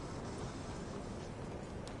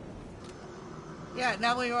 Yeah,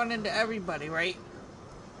 now we run into everybody, right?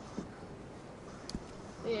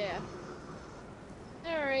 Yeah.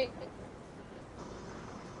 Alright.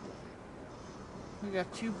 We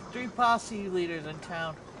got three posse leaders in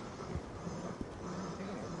town.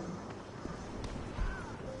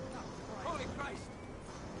 Holy Christ!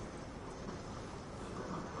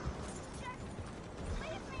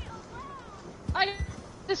 I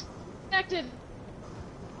disconnected.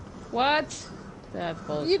 What? That's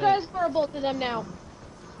bullshit. You guys are both of them now.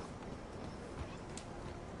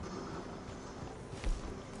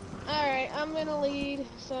 Alright, I'm gonna lead,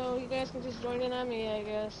 so you guys can just join in on me, I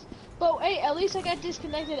guess. But hey, at least I got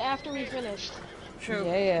disconnected after we finished. True.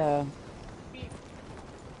 Yeah.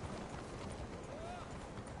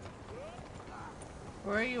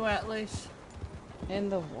 Where are you at, Lise? In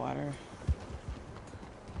the water.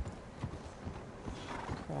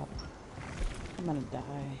 Crap. I'm gonna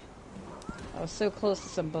die. I was so close to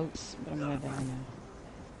some boats, but I'm gonna die now.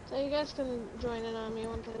 So you guys can join in on me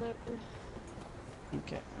once I open.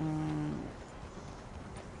 Okay.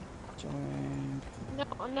 Join. No,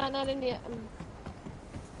 I'm not in yet.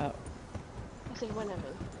 Oh, I said when I'm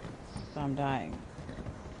in. so I'm dying.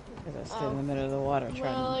 Because I stood in the middle of the water Well,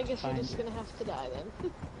 trying I to guess you're find just gonna have to die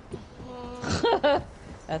then. you.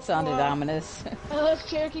 That sounded ominous. Unless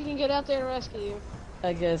Cherokee can get out there and rescue you.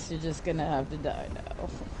 I guess you're just gonna have to die now.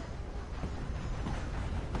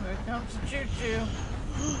 Here comes the choo-choo.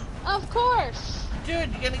 Of course!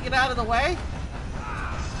 Dude, you gonna get out of the way?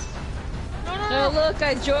 No, look,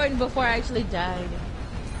 I joined before I actually died.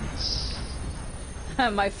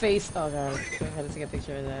 My face. Oh god, I gotta take a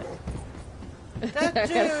picture of that. That I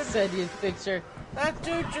gotta dude, send you a picture. that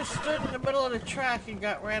dude just stood in the middle of the track and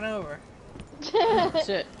got ran over.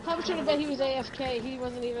 Shit. How much would I bet he was AFK? He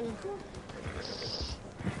wasn't even...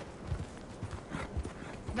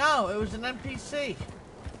 No, it was an NPC.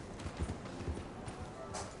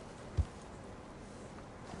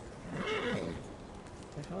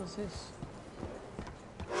 What the hell is this?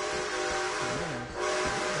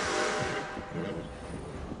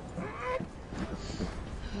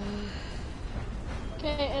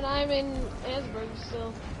 Okay, and I'm in Asburg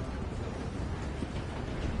still.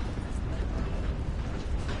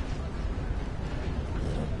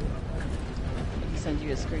 I'll send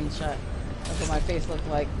you a screenshot of what my face looked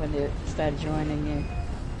like when it started joining you.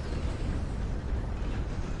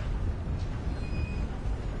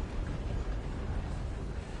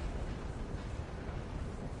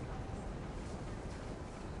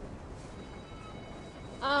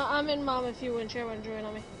 I'm in Mom if you want to join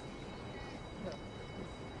on me.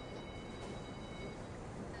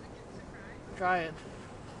 Try it.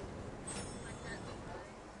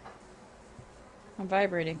 I'm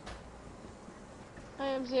vibrating. I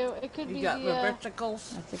am too. It could You be got the,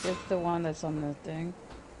 receptacles? I think it's the one that's on the thing.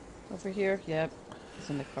 Over here? Yep.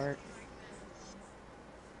 It's in the cart.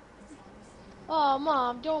 Oh,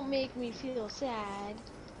 Mom, don't make me feel sad.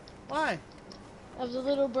 Why? Of the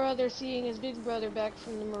little brother seeing his big brother back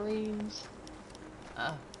from the Marines.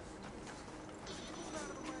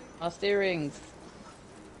 Lost earrings.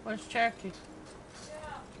 Where's Cherokee?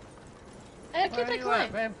 I Where keep are I you climb.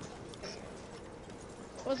 at, babe?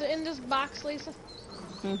 Was it in this box, Lisa?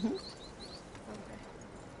 Mm-hmm. Okay.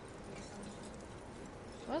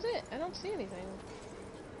 Was it? I don't see anything.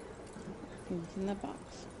 It's in the box.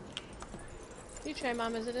 You try,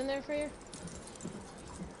 Mom. Is it in there for you?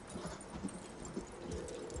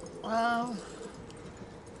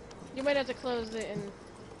 You might have to close it and...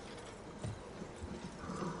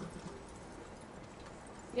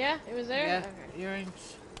 Yeah? It was there? Yeah, Okay.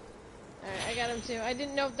 earrings. Alright, I got him too. I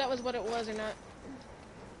didn't know if that was what it was or not.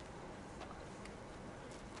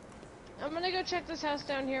 I'm gonna go check this house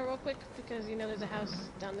down here real quick, because you know there's a house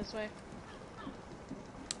down this way.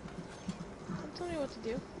 Don't tell me what to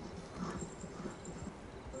do.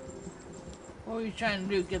 What were you trying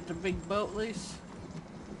to do? Get the big boat lease?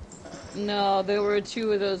 No, there were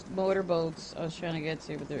two of those motorboats I was trying to get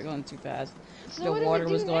to, but they were going too fast. So The what do we water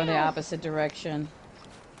do was going the now? opposite direction.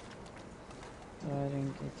 So I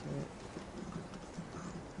didn't get to it.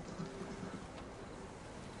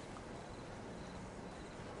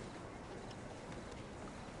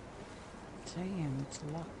 Damn, it's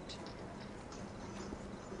locked.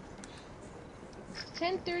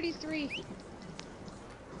 10:33.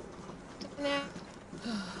 Nah.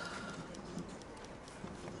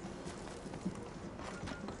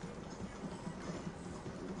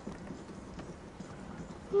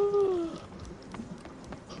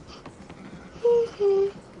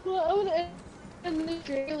 Well, I would end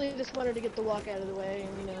the really just wanted to get the walk out of the way,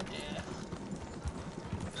 and you know.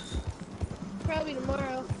 Probably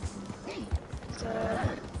tomorrow. So.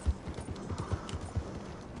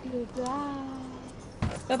 Goodbye.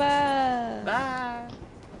 Bye-bye! Bye!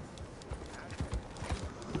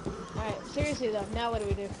 Alright, seriously though, now what do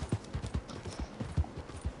we do?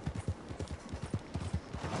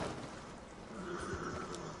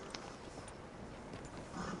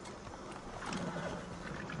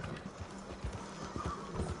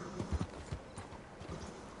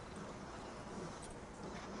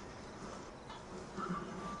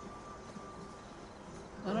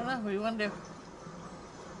 I don't know. What do you want to do?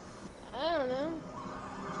 I don't know.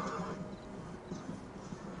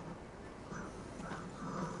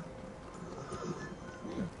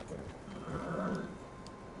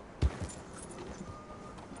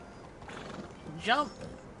 Jump!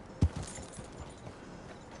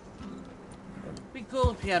 Be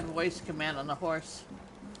cool if you had voice command on the horse.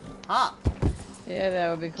 Hop! Yeah, that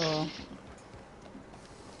would be cool.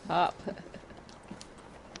 Hop.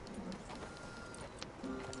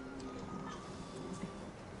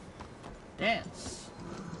 Dance.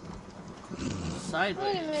 Wait a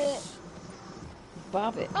Sideways. minute.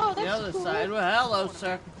 Bob it. Oh, The that's other cool. side. Well, hello,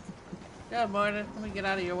 sir. Good morning. Let me get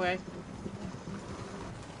out of your way.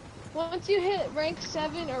 Once you hit rank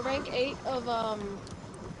 7 or rank 8 of a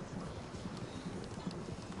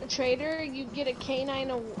trader, you get a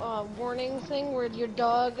canine warning thing where your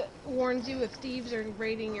dog warns you if thieves are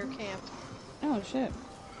raiding your camp. Oh shit.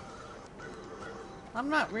 I'm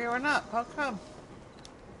not rearing up. How come?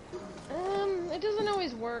 It doesn't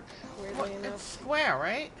always work, What? weirdly It's enough. square,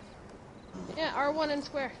 right? Yeah, R1 and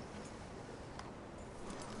square.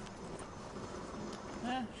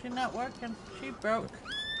 Yeah, she's not working. She broke.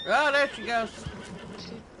 Oh, there she goes.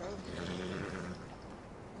 She's broke.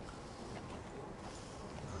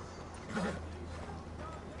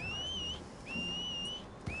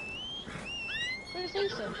 Where's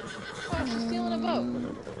Lisa? Oh, she's stealing a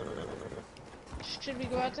boat. Should we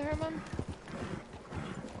go out to her, Mom?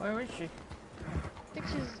 Where is she? I think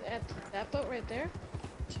she's at that boat right there.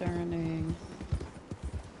 Turning.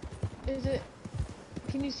 Is it...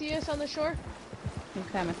 Can you see us on the shore? I'm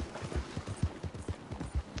coming.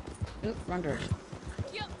 Oop, wrong direction.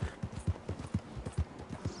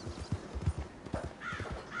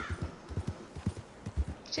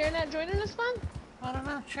 Sharon not joining us, Mom? I don't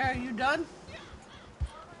know. Cher, you done?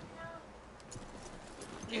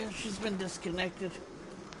 Yeah, she's been disconnected.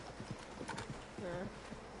 No.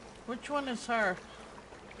 Which one is her?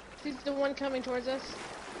 She's the one coming towards us.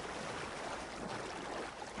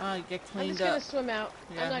 Oh, get I'm cleaned just gonna up. swim out.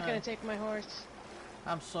 Yeah, I'm not huh. gonna take my horse.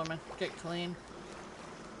 I'm swimming. Get clean.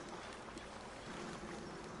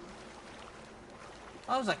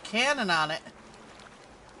 Oh, there's a cannon on it.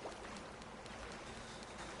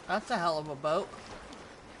 That's a hell of a boat.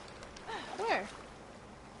 Where?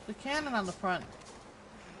 The cannon on the front.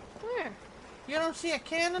 Where? You don't see a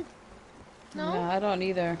cannon? No? No, I don't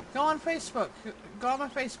either. Go on Facebook. Go on my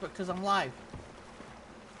Facebook because I'm live.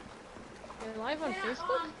 You're live on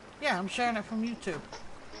Facebook? Yeah, I'm sharing it from YouTube.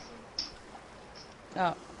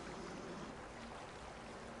 Oh.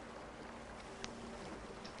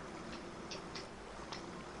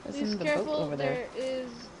 There's Please the boat careful, over there. there is...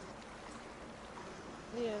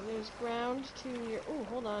 Yeah, there's ground to your... Ooh,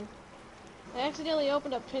 hold on. I accidentally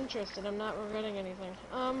opened up Pinterest and I'm not regretting anything.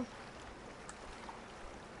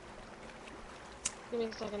 Give me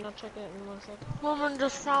a second, I'll check it in 1 second. Woman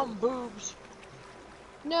just found boobs.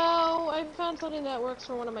 No, I found something that works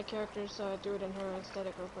for one of my characters, so I threw it in her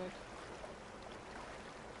aesthetic real quick.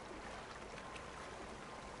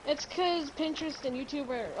 It's cause Pinterest and YouTube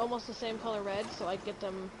are almost the same color red, so I get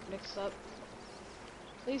them mixed up.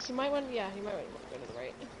 At least you might want, yeah, you might want to go to the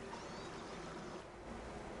right.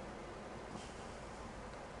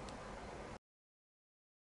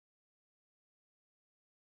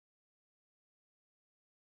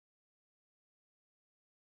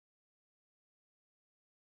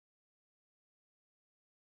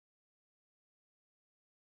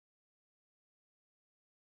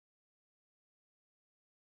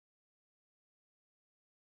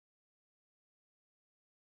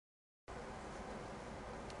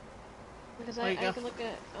 Because There I you go. can look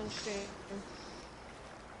at on stream.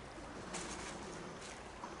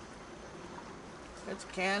 It's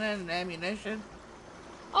cannon and ammunition.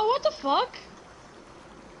 Oh, what the fuck?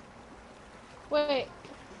 Wait.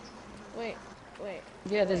 Wait. Wait.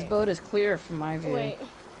 Yeah, this wait, boat is clear from my view. Wait.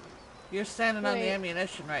 You're standing on the Wait.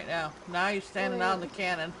 ammunition right now. Now you're standing on the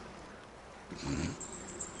cannon.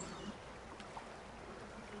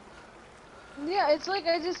 Yeah, it's like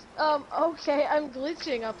I just, okay, I'm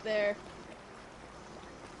glitching up there.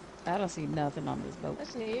 I don't see nothing on this boat.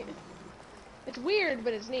 That's neat. It's weird,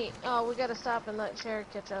 but it's neat. Oh, we gotta stop and let Cher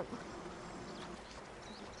catch up.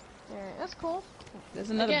 Alright, that's cool.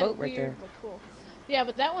 There's another Again, boat right weird, there. but cool. Yeah,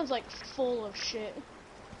 but that one's like full of shit.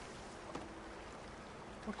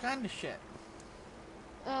 What kind of shit?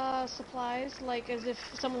 Supplies, like as if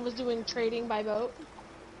someone was doing trading by boat.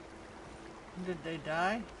 Did they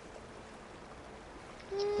die?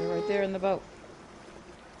 They're right there in the boat.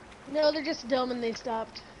 No, they're just dumb and they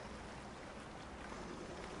stopped.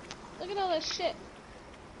 Look at all that shit.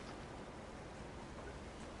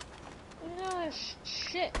 Look at all that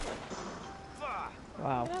shit.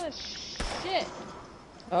 Wow. Look at all that shit.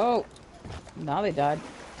 Oh, now they died.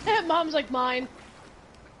 Mom's like mine.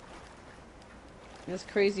 It's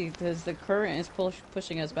crazy because the current is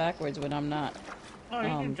pushing us backwards when I'm not. Oh, you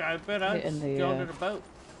can drive it. I'll hitting just the, go to the boat.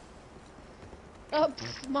 Oh,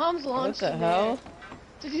 Mom's What launched the in hell? there.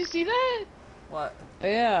 Did you see that? What?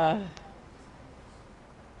 Yeah.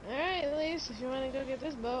 Alright, Elise, if you want to go get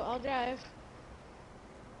this boat, I'll drive.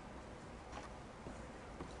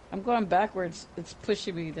 I'm going backwards. It's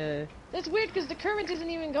pushing me. That's weird because the current isn't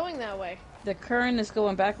even going that way. The current is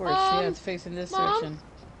going backwards. Yeah, it's facing this Mom? direction.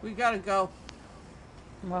 We gotta go.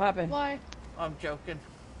 What happened? Why? I'm joking.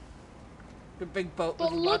 The big boat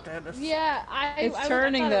But was look, about to hit us. yeah, It's I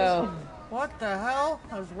turning thought it was- though. What the hell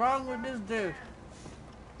is wrong with this dude?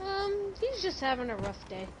 He's just having a rough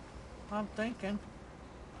day. I'm thinking.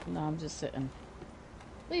 No, I'm just sitting.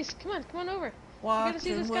 Lise, come on over. Watch We're gonna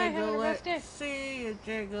see and this guy having a wiggle rough it, day. see it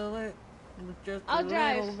jiggle it, just I'll a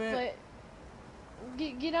drive, little bit.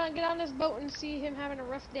 but get on this boat and see him having a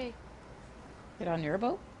rough day. Get on your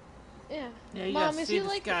boat? Yeah. Yeah, you Mom, gotta is see he this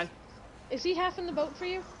like? guy. Is he half in the boat for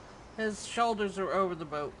you? His shoulders are over the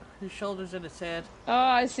boat. His shoulders and his head. Oh,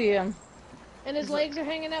 I see him. And his He's legs are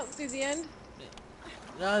hanging out through the end?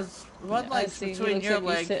 His one I leg's see. He between looks your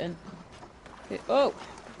like he's legs. sitting. Oh,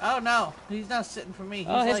 Oh no, he's not sitting for me. He's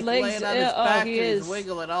Oh, his like legs- laying on his oh, back he and he's is.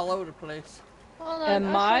 wiggling all over the place. Hold on. and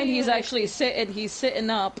I'll show mine, you he's in a- actually sitting. He's sitting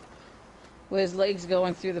up with his legs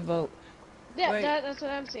going through the boat. Yeah, Wait. that's what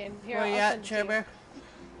I'm saying. Here, Where I'll you send at, it to Chair you. Bear?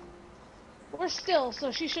 We're still,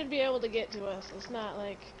 so she should be able to get to us. It's not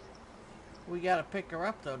like... We gotta pick her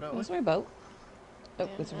up though, don't we? Where's my boat? Oh, yeah,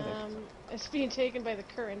 it's over there. it's being taken by the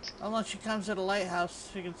current. Unless she comes to the lighthouse,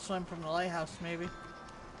 she can swim from the lighthouse maybe.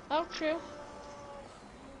 Oh, true.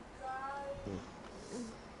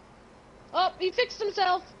 Oh, he fixed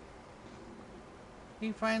himself.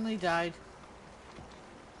 He finally died.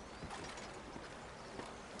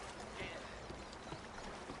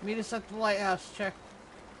 Meet us at the lighthouse, Chair.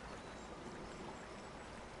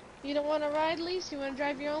 You don't want to ride, Lise? You want to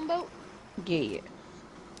drive your own boat? Yeah.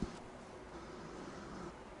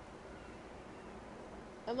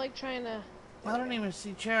 I'm like trying to... I don't even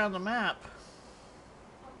see Chair on the map.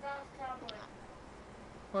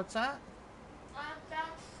 What's that?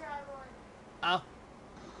 Oh,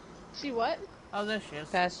 See what? oh, there she is.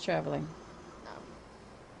 Fast traveling.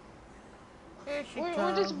 Here she We're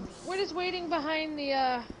comes. just waiting behind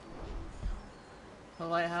the The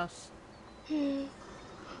lighthouse.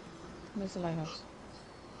 Where's the lighthouse?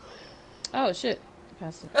 Oh shit!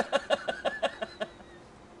 Passed it.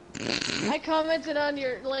 I commented on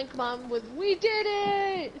your link, Mom, with "We did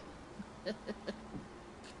it!"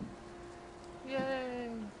 Yay!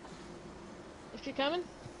 Is she coming?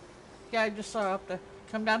 Yeah, I just saw her up there.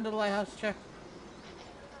 Come down to the lighthouse, Chair.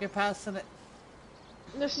 You're passing it.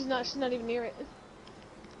 No, she's not. She's not even near it.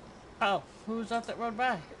 Oh, who was that rode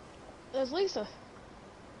by? That's Lisa.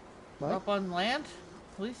 What? Up on land?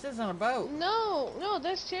 Lisa's on a boat. No,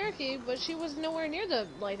 that's Cherokee, but she was nowhere near the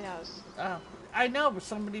lighthouse. Oh, I know, but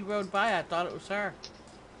somebody rode by. I thought it was her.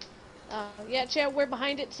 Yeah, Chair, we're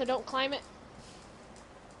behind it, so don't climb it.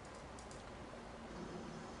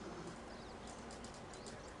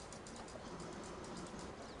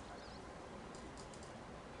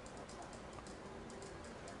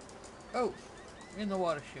 Oh, in the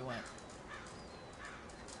water she went.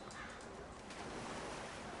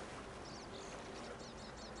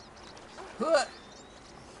 Huh.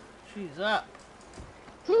 She's up.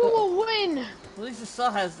 Who will win? Lisa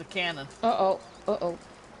still has the cannon. Uh oh.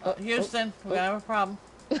 Houston, we're gonna have a problem.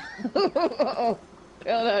 Oh.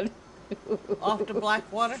 Hold on. Off to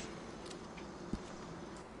Blackwater.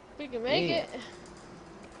 We can make Yeah. it.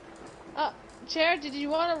 Chair, did you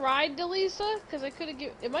want to ride to Lisa? Because I could have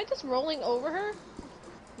given... Am I just rolling over her?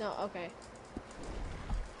 No, okay.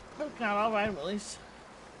 Hook not all right, at least.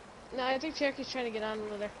 No, I think Cherokee's trying to get on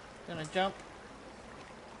with her. Gonna jump.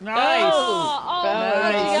 Nice! Oh,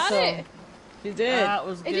 That she was got awesome. it. She did. That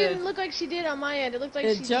was It good. didn't look like she did on my end. It looked like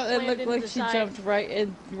she It just jumped. It slammed looked into like the she side. jumped right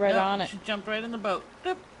in, right Yep, on it. She jumped right in the boat.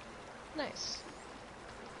 Doop. Nice.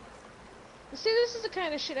 See, this is the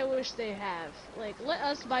kind of shit I wish they have. Like, let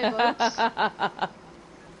us buy boats.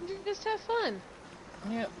 Just have fun.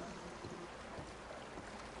 Yep.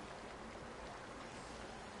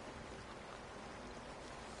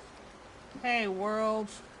 Hey, world.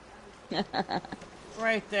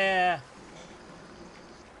 Right there.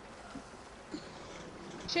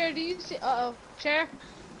 Chair, do you see? Uh-oh. Chair?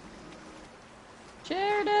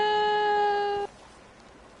 Cherda!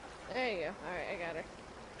 There you go. Alright, I got her.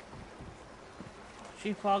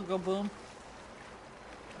 She fall go boom.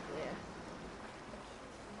 Yeah.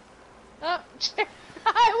 Oh, Chair.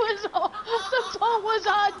 The boat was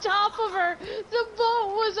on top of her. The boat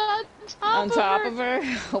was on On top top of of her.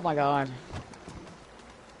 her? Oh my god.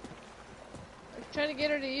 I'm trying to get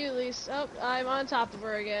her to you, Lisa. Oh, I'm on top of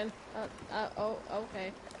her again. Oh,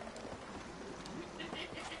 okay.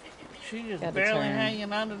 She just Gotta barely turn.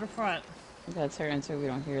 hanging onto the front. We gotta turn so we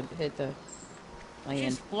don't hit the land.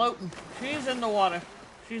 She's floating. She's in the water.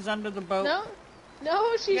 She's under the boat.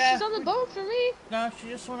 No, she's Yeah. on the boat for me. No, she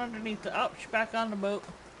just went underneath the... Oh, she's back on the boat.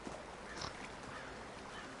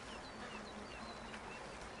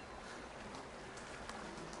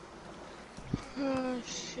 Oh,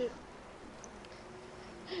 shit.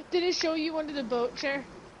 Did it show you under the boat chair?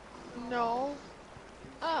 No.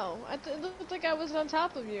 Oh, it looked like I was on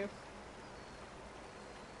top of you.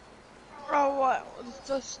 Oh, what?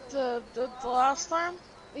 Just the last time?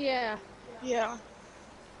 Yeah. Yeah.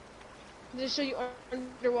 Did it show you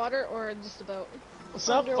underwater or just the boat? What's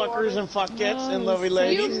up, Underwater. fuckers and fuckettes and No, lovely so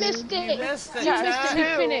ladies? You missed it. You missed it, You missed it.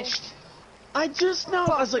 Chad. We finished. I just know.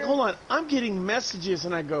 I was like, hold on. I'm getting messages,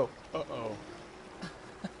 and I go, uh-oh.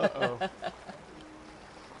 Uh-oh.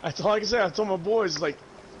 Like I said, I told my boys, like,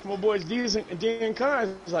 my boys, D and Kai, I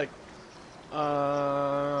was like,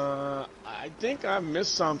 I think I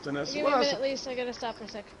missed something. That's Give me what a I was. minute at least. I gotta stop for a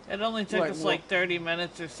sec. It only took Like, us well- like 30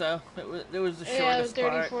 minutes or so. It was the Yeah, shortest 30,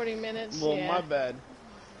 part. 40 minutes. Well, yeah. my bad.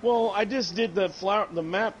 Well, I just did the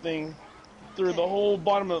map thing through the whole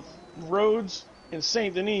bottom of Rhodes and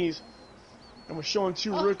Saint Denis, and was showing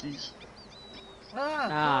 2 rookies.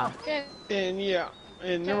 Ah, Okay. And yeah,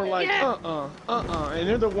 and they were like, and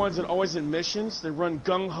they're the ones that always in missions. They run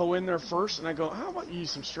gung ho in there first, and I go, how about you use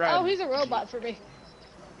some strategy? Oh, he's a robot for me.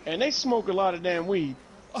 And they smoke a lot of damn weed.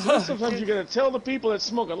 So sometimes you gotta tell the people that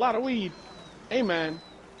smoke a lot of weed, hey man,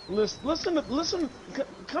 listen,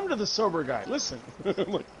 come to the sober guy. Listen,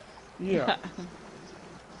 like, yeah.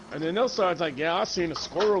 And then they'll start like, yeah, I seen a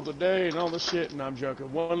squirrel today and all this shit, and I'm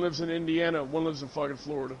joking. One lives in Indiana, one lives in fucking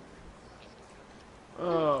Florida.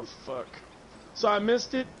 Oh fuck. So I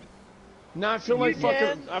missed it. Now I feel like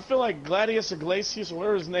fucking. I feel like Gladius or Glacius or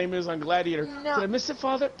whatever his name is on Gladiator. No. Did I miss it,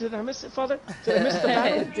 Father? Did I miss it, Father? Did I miss the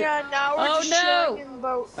battle? Yeah, now we're Oh, just no. sharing in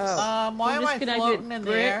boats. why am I disconnected. floating in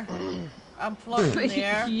the Brit. air? I'm floating in the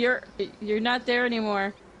air. You're not there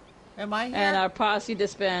anymore, Am I here? and our posse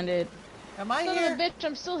disbanded. Am I Son here? of a bitch,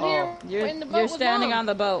 I'm still here. You're in the boat you're with standing Mom. on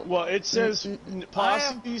the boat. Well, it says posses I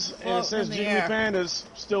am and it floating says in the Jimmy air. Pandas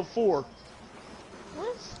still 4.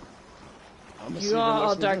 What? I'm You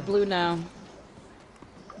all dark blue now.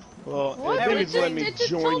 Well, What? I think It it's letting me it just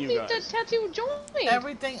join told you me guys. that Tattoo joined.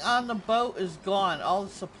 Everything on the boat is gone. All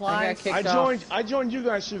the supplies. kicked I off. joined. I joined you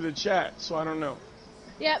guys through the chat, so I don't know.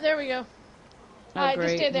 Yeah, there we go. Oh, Alright, just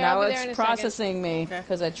great. stay there. Now I'll be there in it's a second. processing me Okay.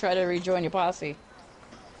 because I try to rejoin your posse.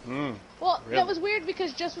 Well, Really? that was weird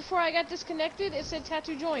because just before I got disconnected, it said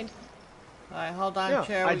Tattoo joined. All right, hold on, Yeah,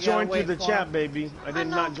 chair. I We gotta joined through wait the for chat, him. baby. I did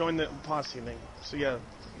not join the posse thing. So yeah.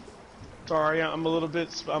 Sorry, I'm a little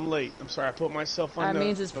bit. I'm late. I'm sorry. I put myself on. That the,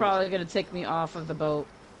 means it's probably going to take me off of the boat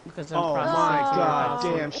because I'm Oh processing my through god, the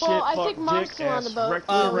posse. damn shit, Well, I fuck, think Mom's dick, still on the ass, boat.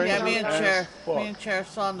 rectal Oh, yeah, wrench, me and ass, Chair. fuck. Me and Chair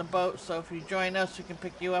saw on the boat, so if you join us, we can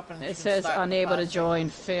pick you up and you It can says start the unable to process. join,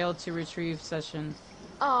 failed to retrieve session.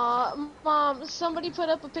 Mom, somebody put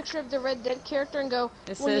up a picture of the Red Dead character and go,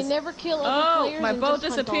 It when you says, never kill other oh, players my and boat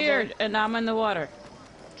just hunt all day." disappeared and now I'm in the water.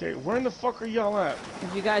 Okay, where in the fuck are y'all at?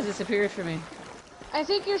 You guys disappeared from me. I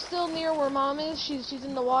think you're still near where Mom is. She's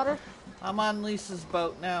in the water. I'm on Lisa's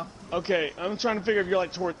boat now, Okay, I'm trying to figure if you're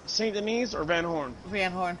like toward Saint Denis or Van Horn.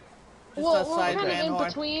 Van Horn. Just Well, we're outside kind of Van in Horn.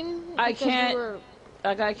 between. I because we can't- were-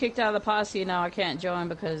 I got kicked out of the posse, now I can't join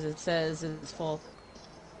because it says it's full.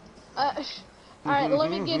 Alright, let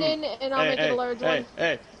me get in and I'll make it a large one.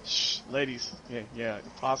 Hey, shh, ladies. Yeah, the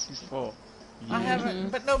posse's full. I haven't,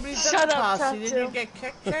 but nobody's Shut in the up, posse. Did Tattoo. you get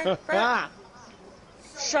kicked, Chair? Ah,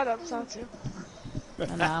 Shut up, Tattoo.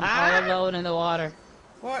 And now I'm all alone in the water.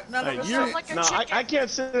 What? None hey, of us you, are. like a no, chicken. I can't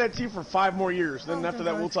say that to you for 5 more years. Then Oh, after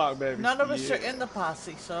that, God. we'll talk, baby. None of us Yeah. are in the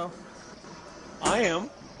posse, so I am.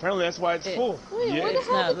 Apparently, that's why it's full. Wait, Yeah. where the It's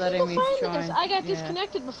hell not did letting people me find this? join. I got Yeah.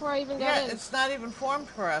 disconnected before I even got yeah, in. it's not even formed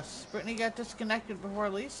for us. Brittany got disconnected before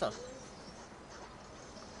Lisa.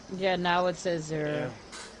 Yeah, now it says Yeah. they're...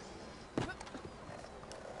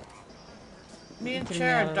 Me and Getting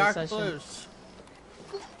Chair out are of the dark session. blues.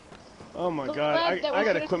 Oh my Glad god, that I we're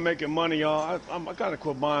gotta gonna- quit making money, y'all. I gotta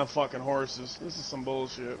quit buying fucking horses. This is some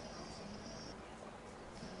bullshit.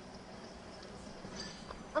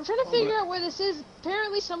 I'm trying to figure out where this is.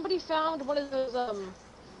 Apparently somebody found one of those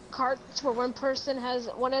carts where one person has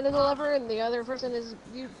one end of the lever and the other person is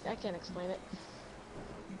I can't explain it.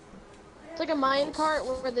 It's like a mine cart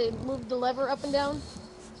where they move the lever up and down.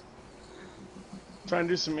 Trying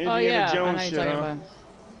to do some Oh Indiana yeah, I know Jones you're shit, talking huh? about.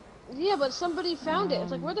 Yeah, but somebody found it.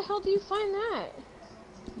 It's like, where the hell do you find that?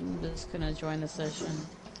 I'm just gonna join the session.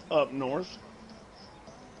 Up north.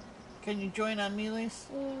 Can you join on me, Lisa?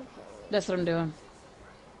 That's what I'm doing.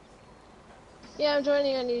 Yeah, I'm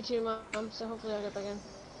joining on YouTube, Mom, so hopefully I'll get back in.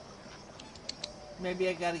 Maybe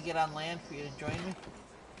I gotta get on land for you to join me.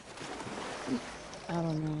 I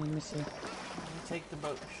don't know, let me see. Let me take the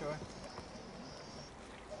boat to shore.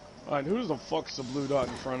 Alright, who the fuck's the blue dot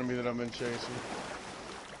in front of me that I've been chasing?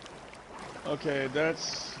 Okay,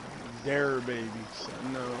 that's their baby. So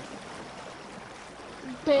no.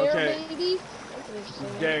 Bear Okay. baby? Interesting.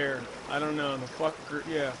 Dare. I don't know. The fucker.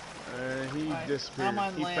 Yeah. He Alright, disappeared. I'm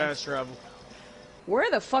on He land. fast traveled. Where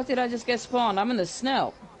the fuck did I just get spawned? I'm in the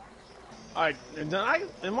snow. Alright. Am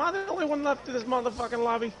I the only one left in this motherfucking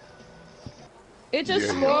lobby? It just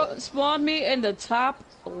spawned me in the top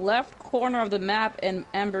left corner of the map in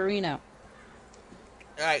Amberino.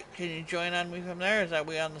 Alright, can you join on me from there, or is that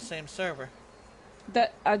we on the same server?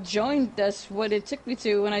 That I joined. That's what it took me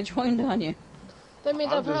to when I joined on you. That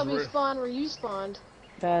means I'm I'll just probably re- spawn where you spawned.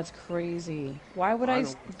 That's crazy. Why would I I?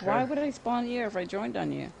 don't care. Why would I spawn here if I joined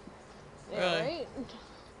on you? Yeah, Really? right?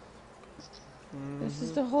 This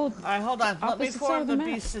is the whole. Alright, hold on. Let me Opposite side form of the the map.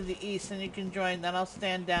 beast to the east, and you can join. Then I'll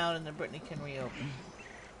stand down, and then Brittany can reopen.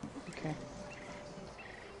 Okay.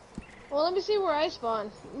 Well, let me see where I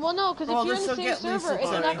spawn. Well, no, because Well, if you're in the this'll same get Lisa server, it's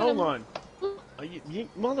to not me. gonna... Hold on. You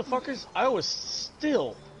motherfuckers, I was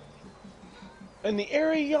still in the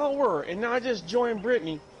area y'all were, and now I just joined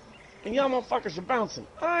Brittany, and y'all motherfuckers are bouncing.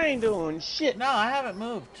 I ain't doing shit. No, I haven't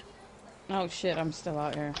moved. Oh shit! I'm still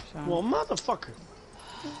out here. So. Well, motherfucker.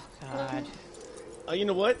 God. You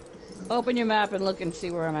know what? Open your map and look and see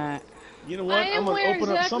where I'm at. You know what? I am I'm gonna where open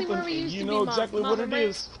up exactly something, where we and used you to know be, exactly what it Mama,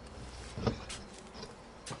 is.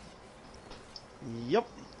 Yep.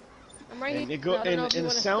 I'm right And here. it go- I don't know if you and it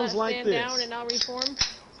want to sounds like stand this. down and I'll reform.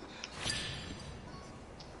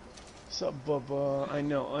 What's up, Bubba? I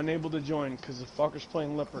know. Unable to join because the fucker's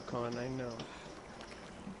playing Leprechaun. I know.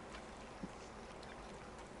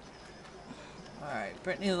 Alright,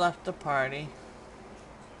 Brittany left the party.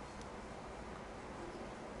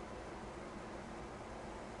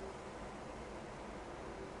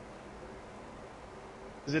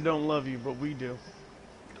 Because they don't love you, but we do.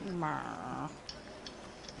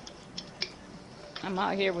 I'm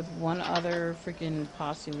out here with one other freaking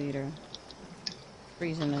posse leader.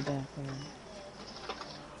 Freezing to death.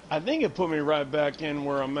 I think it put me right back in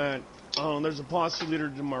where I'm at. Oh, there's a posse leader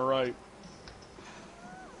to my right.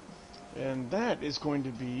 And that is going to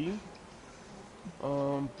be...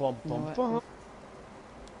 bum, bum, bum.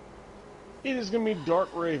 It is going to be Dark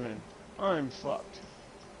Raven. I'm fucked.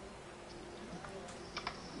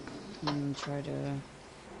 Try to...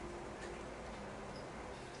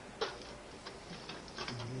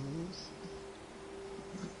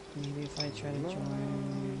 Maybe if I try to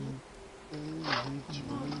join...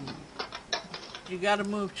 You gotta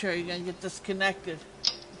move, Cherry. You're gonna get disconnected.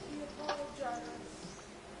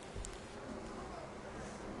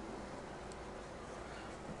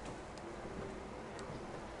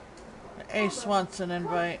 Ace wants an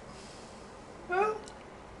invite. Who?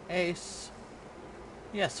 Ace.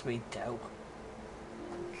 Yes, we do.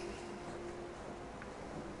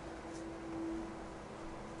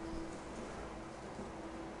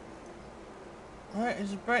 Where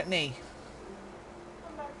is Brittany?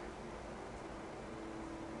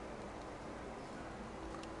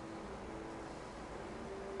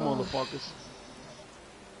 Motherfuckers.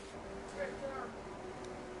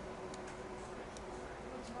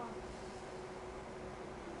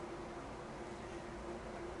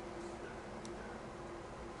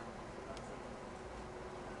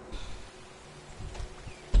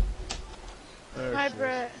 There Hi, she is.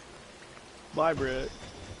 Brett. Bye, Britt.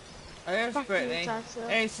 There's Fuck you, Brittany. Tatsu.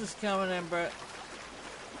 Ace is coming in, Britt.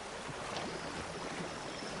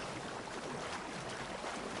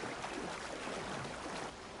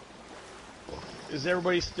 Is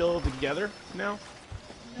everybody still together now?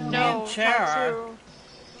 No, Chair. Tatsu.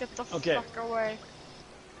 Get the Okay. fuck away.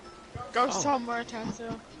 Go somewhere, Tatsu.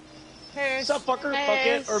 Hey, What's up, fucker? Hey.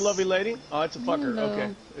 Fuck it, or lovely lady? Oh, it's a fucker. Hello.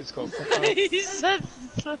 Okay, it's cool. He said...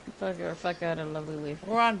 Fuck out a lovely leaf.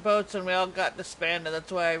 we're on boats and we all got disbanded.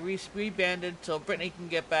 That's why I rebanded so Brittany can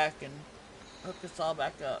get back and hook us all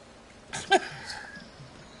back up.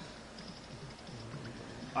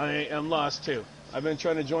 I am lost too. I've been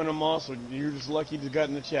trying to join them all, so you're just lucky to got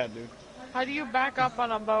in the chat, dude. How do you back up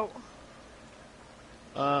on a boat?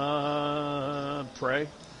 Pray.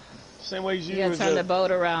 Same way as you You gotta do turn as the a,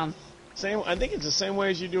 boat around. same. I think it's the same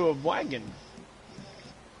way as you do a wagon.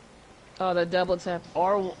 Oh, the double tap.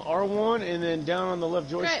 R1 and then down on the left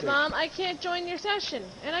joystick. Right, Mom, I can't join your session,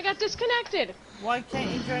 and I got disconnected. Why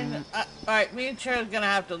can't you join the... Alright, me and Cheryl's gonna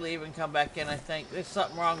have to leave and come back in, I think. There's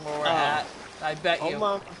something wrong where we're at. I bet you. Hold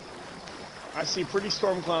on. I see pretty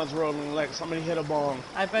storm clouds rolling like somebody hit a bong.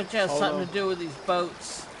 I bet you it has Hold something on. to do with these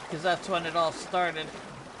boats. Because that's when it all started.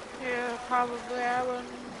 Yeah, probably. I wouldn't...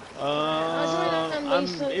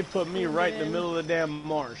 Lisa. It put me right in the middle of the damn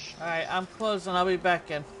marsh. Alright, I'm closing. I'll be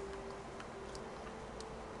back in.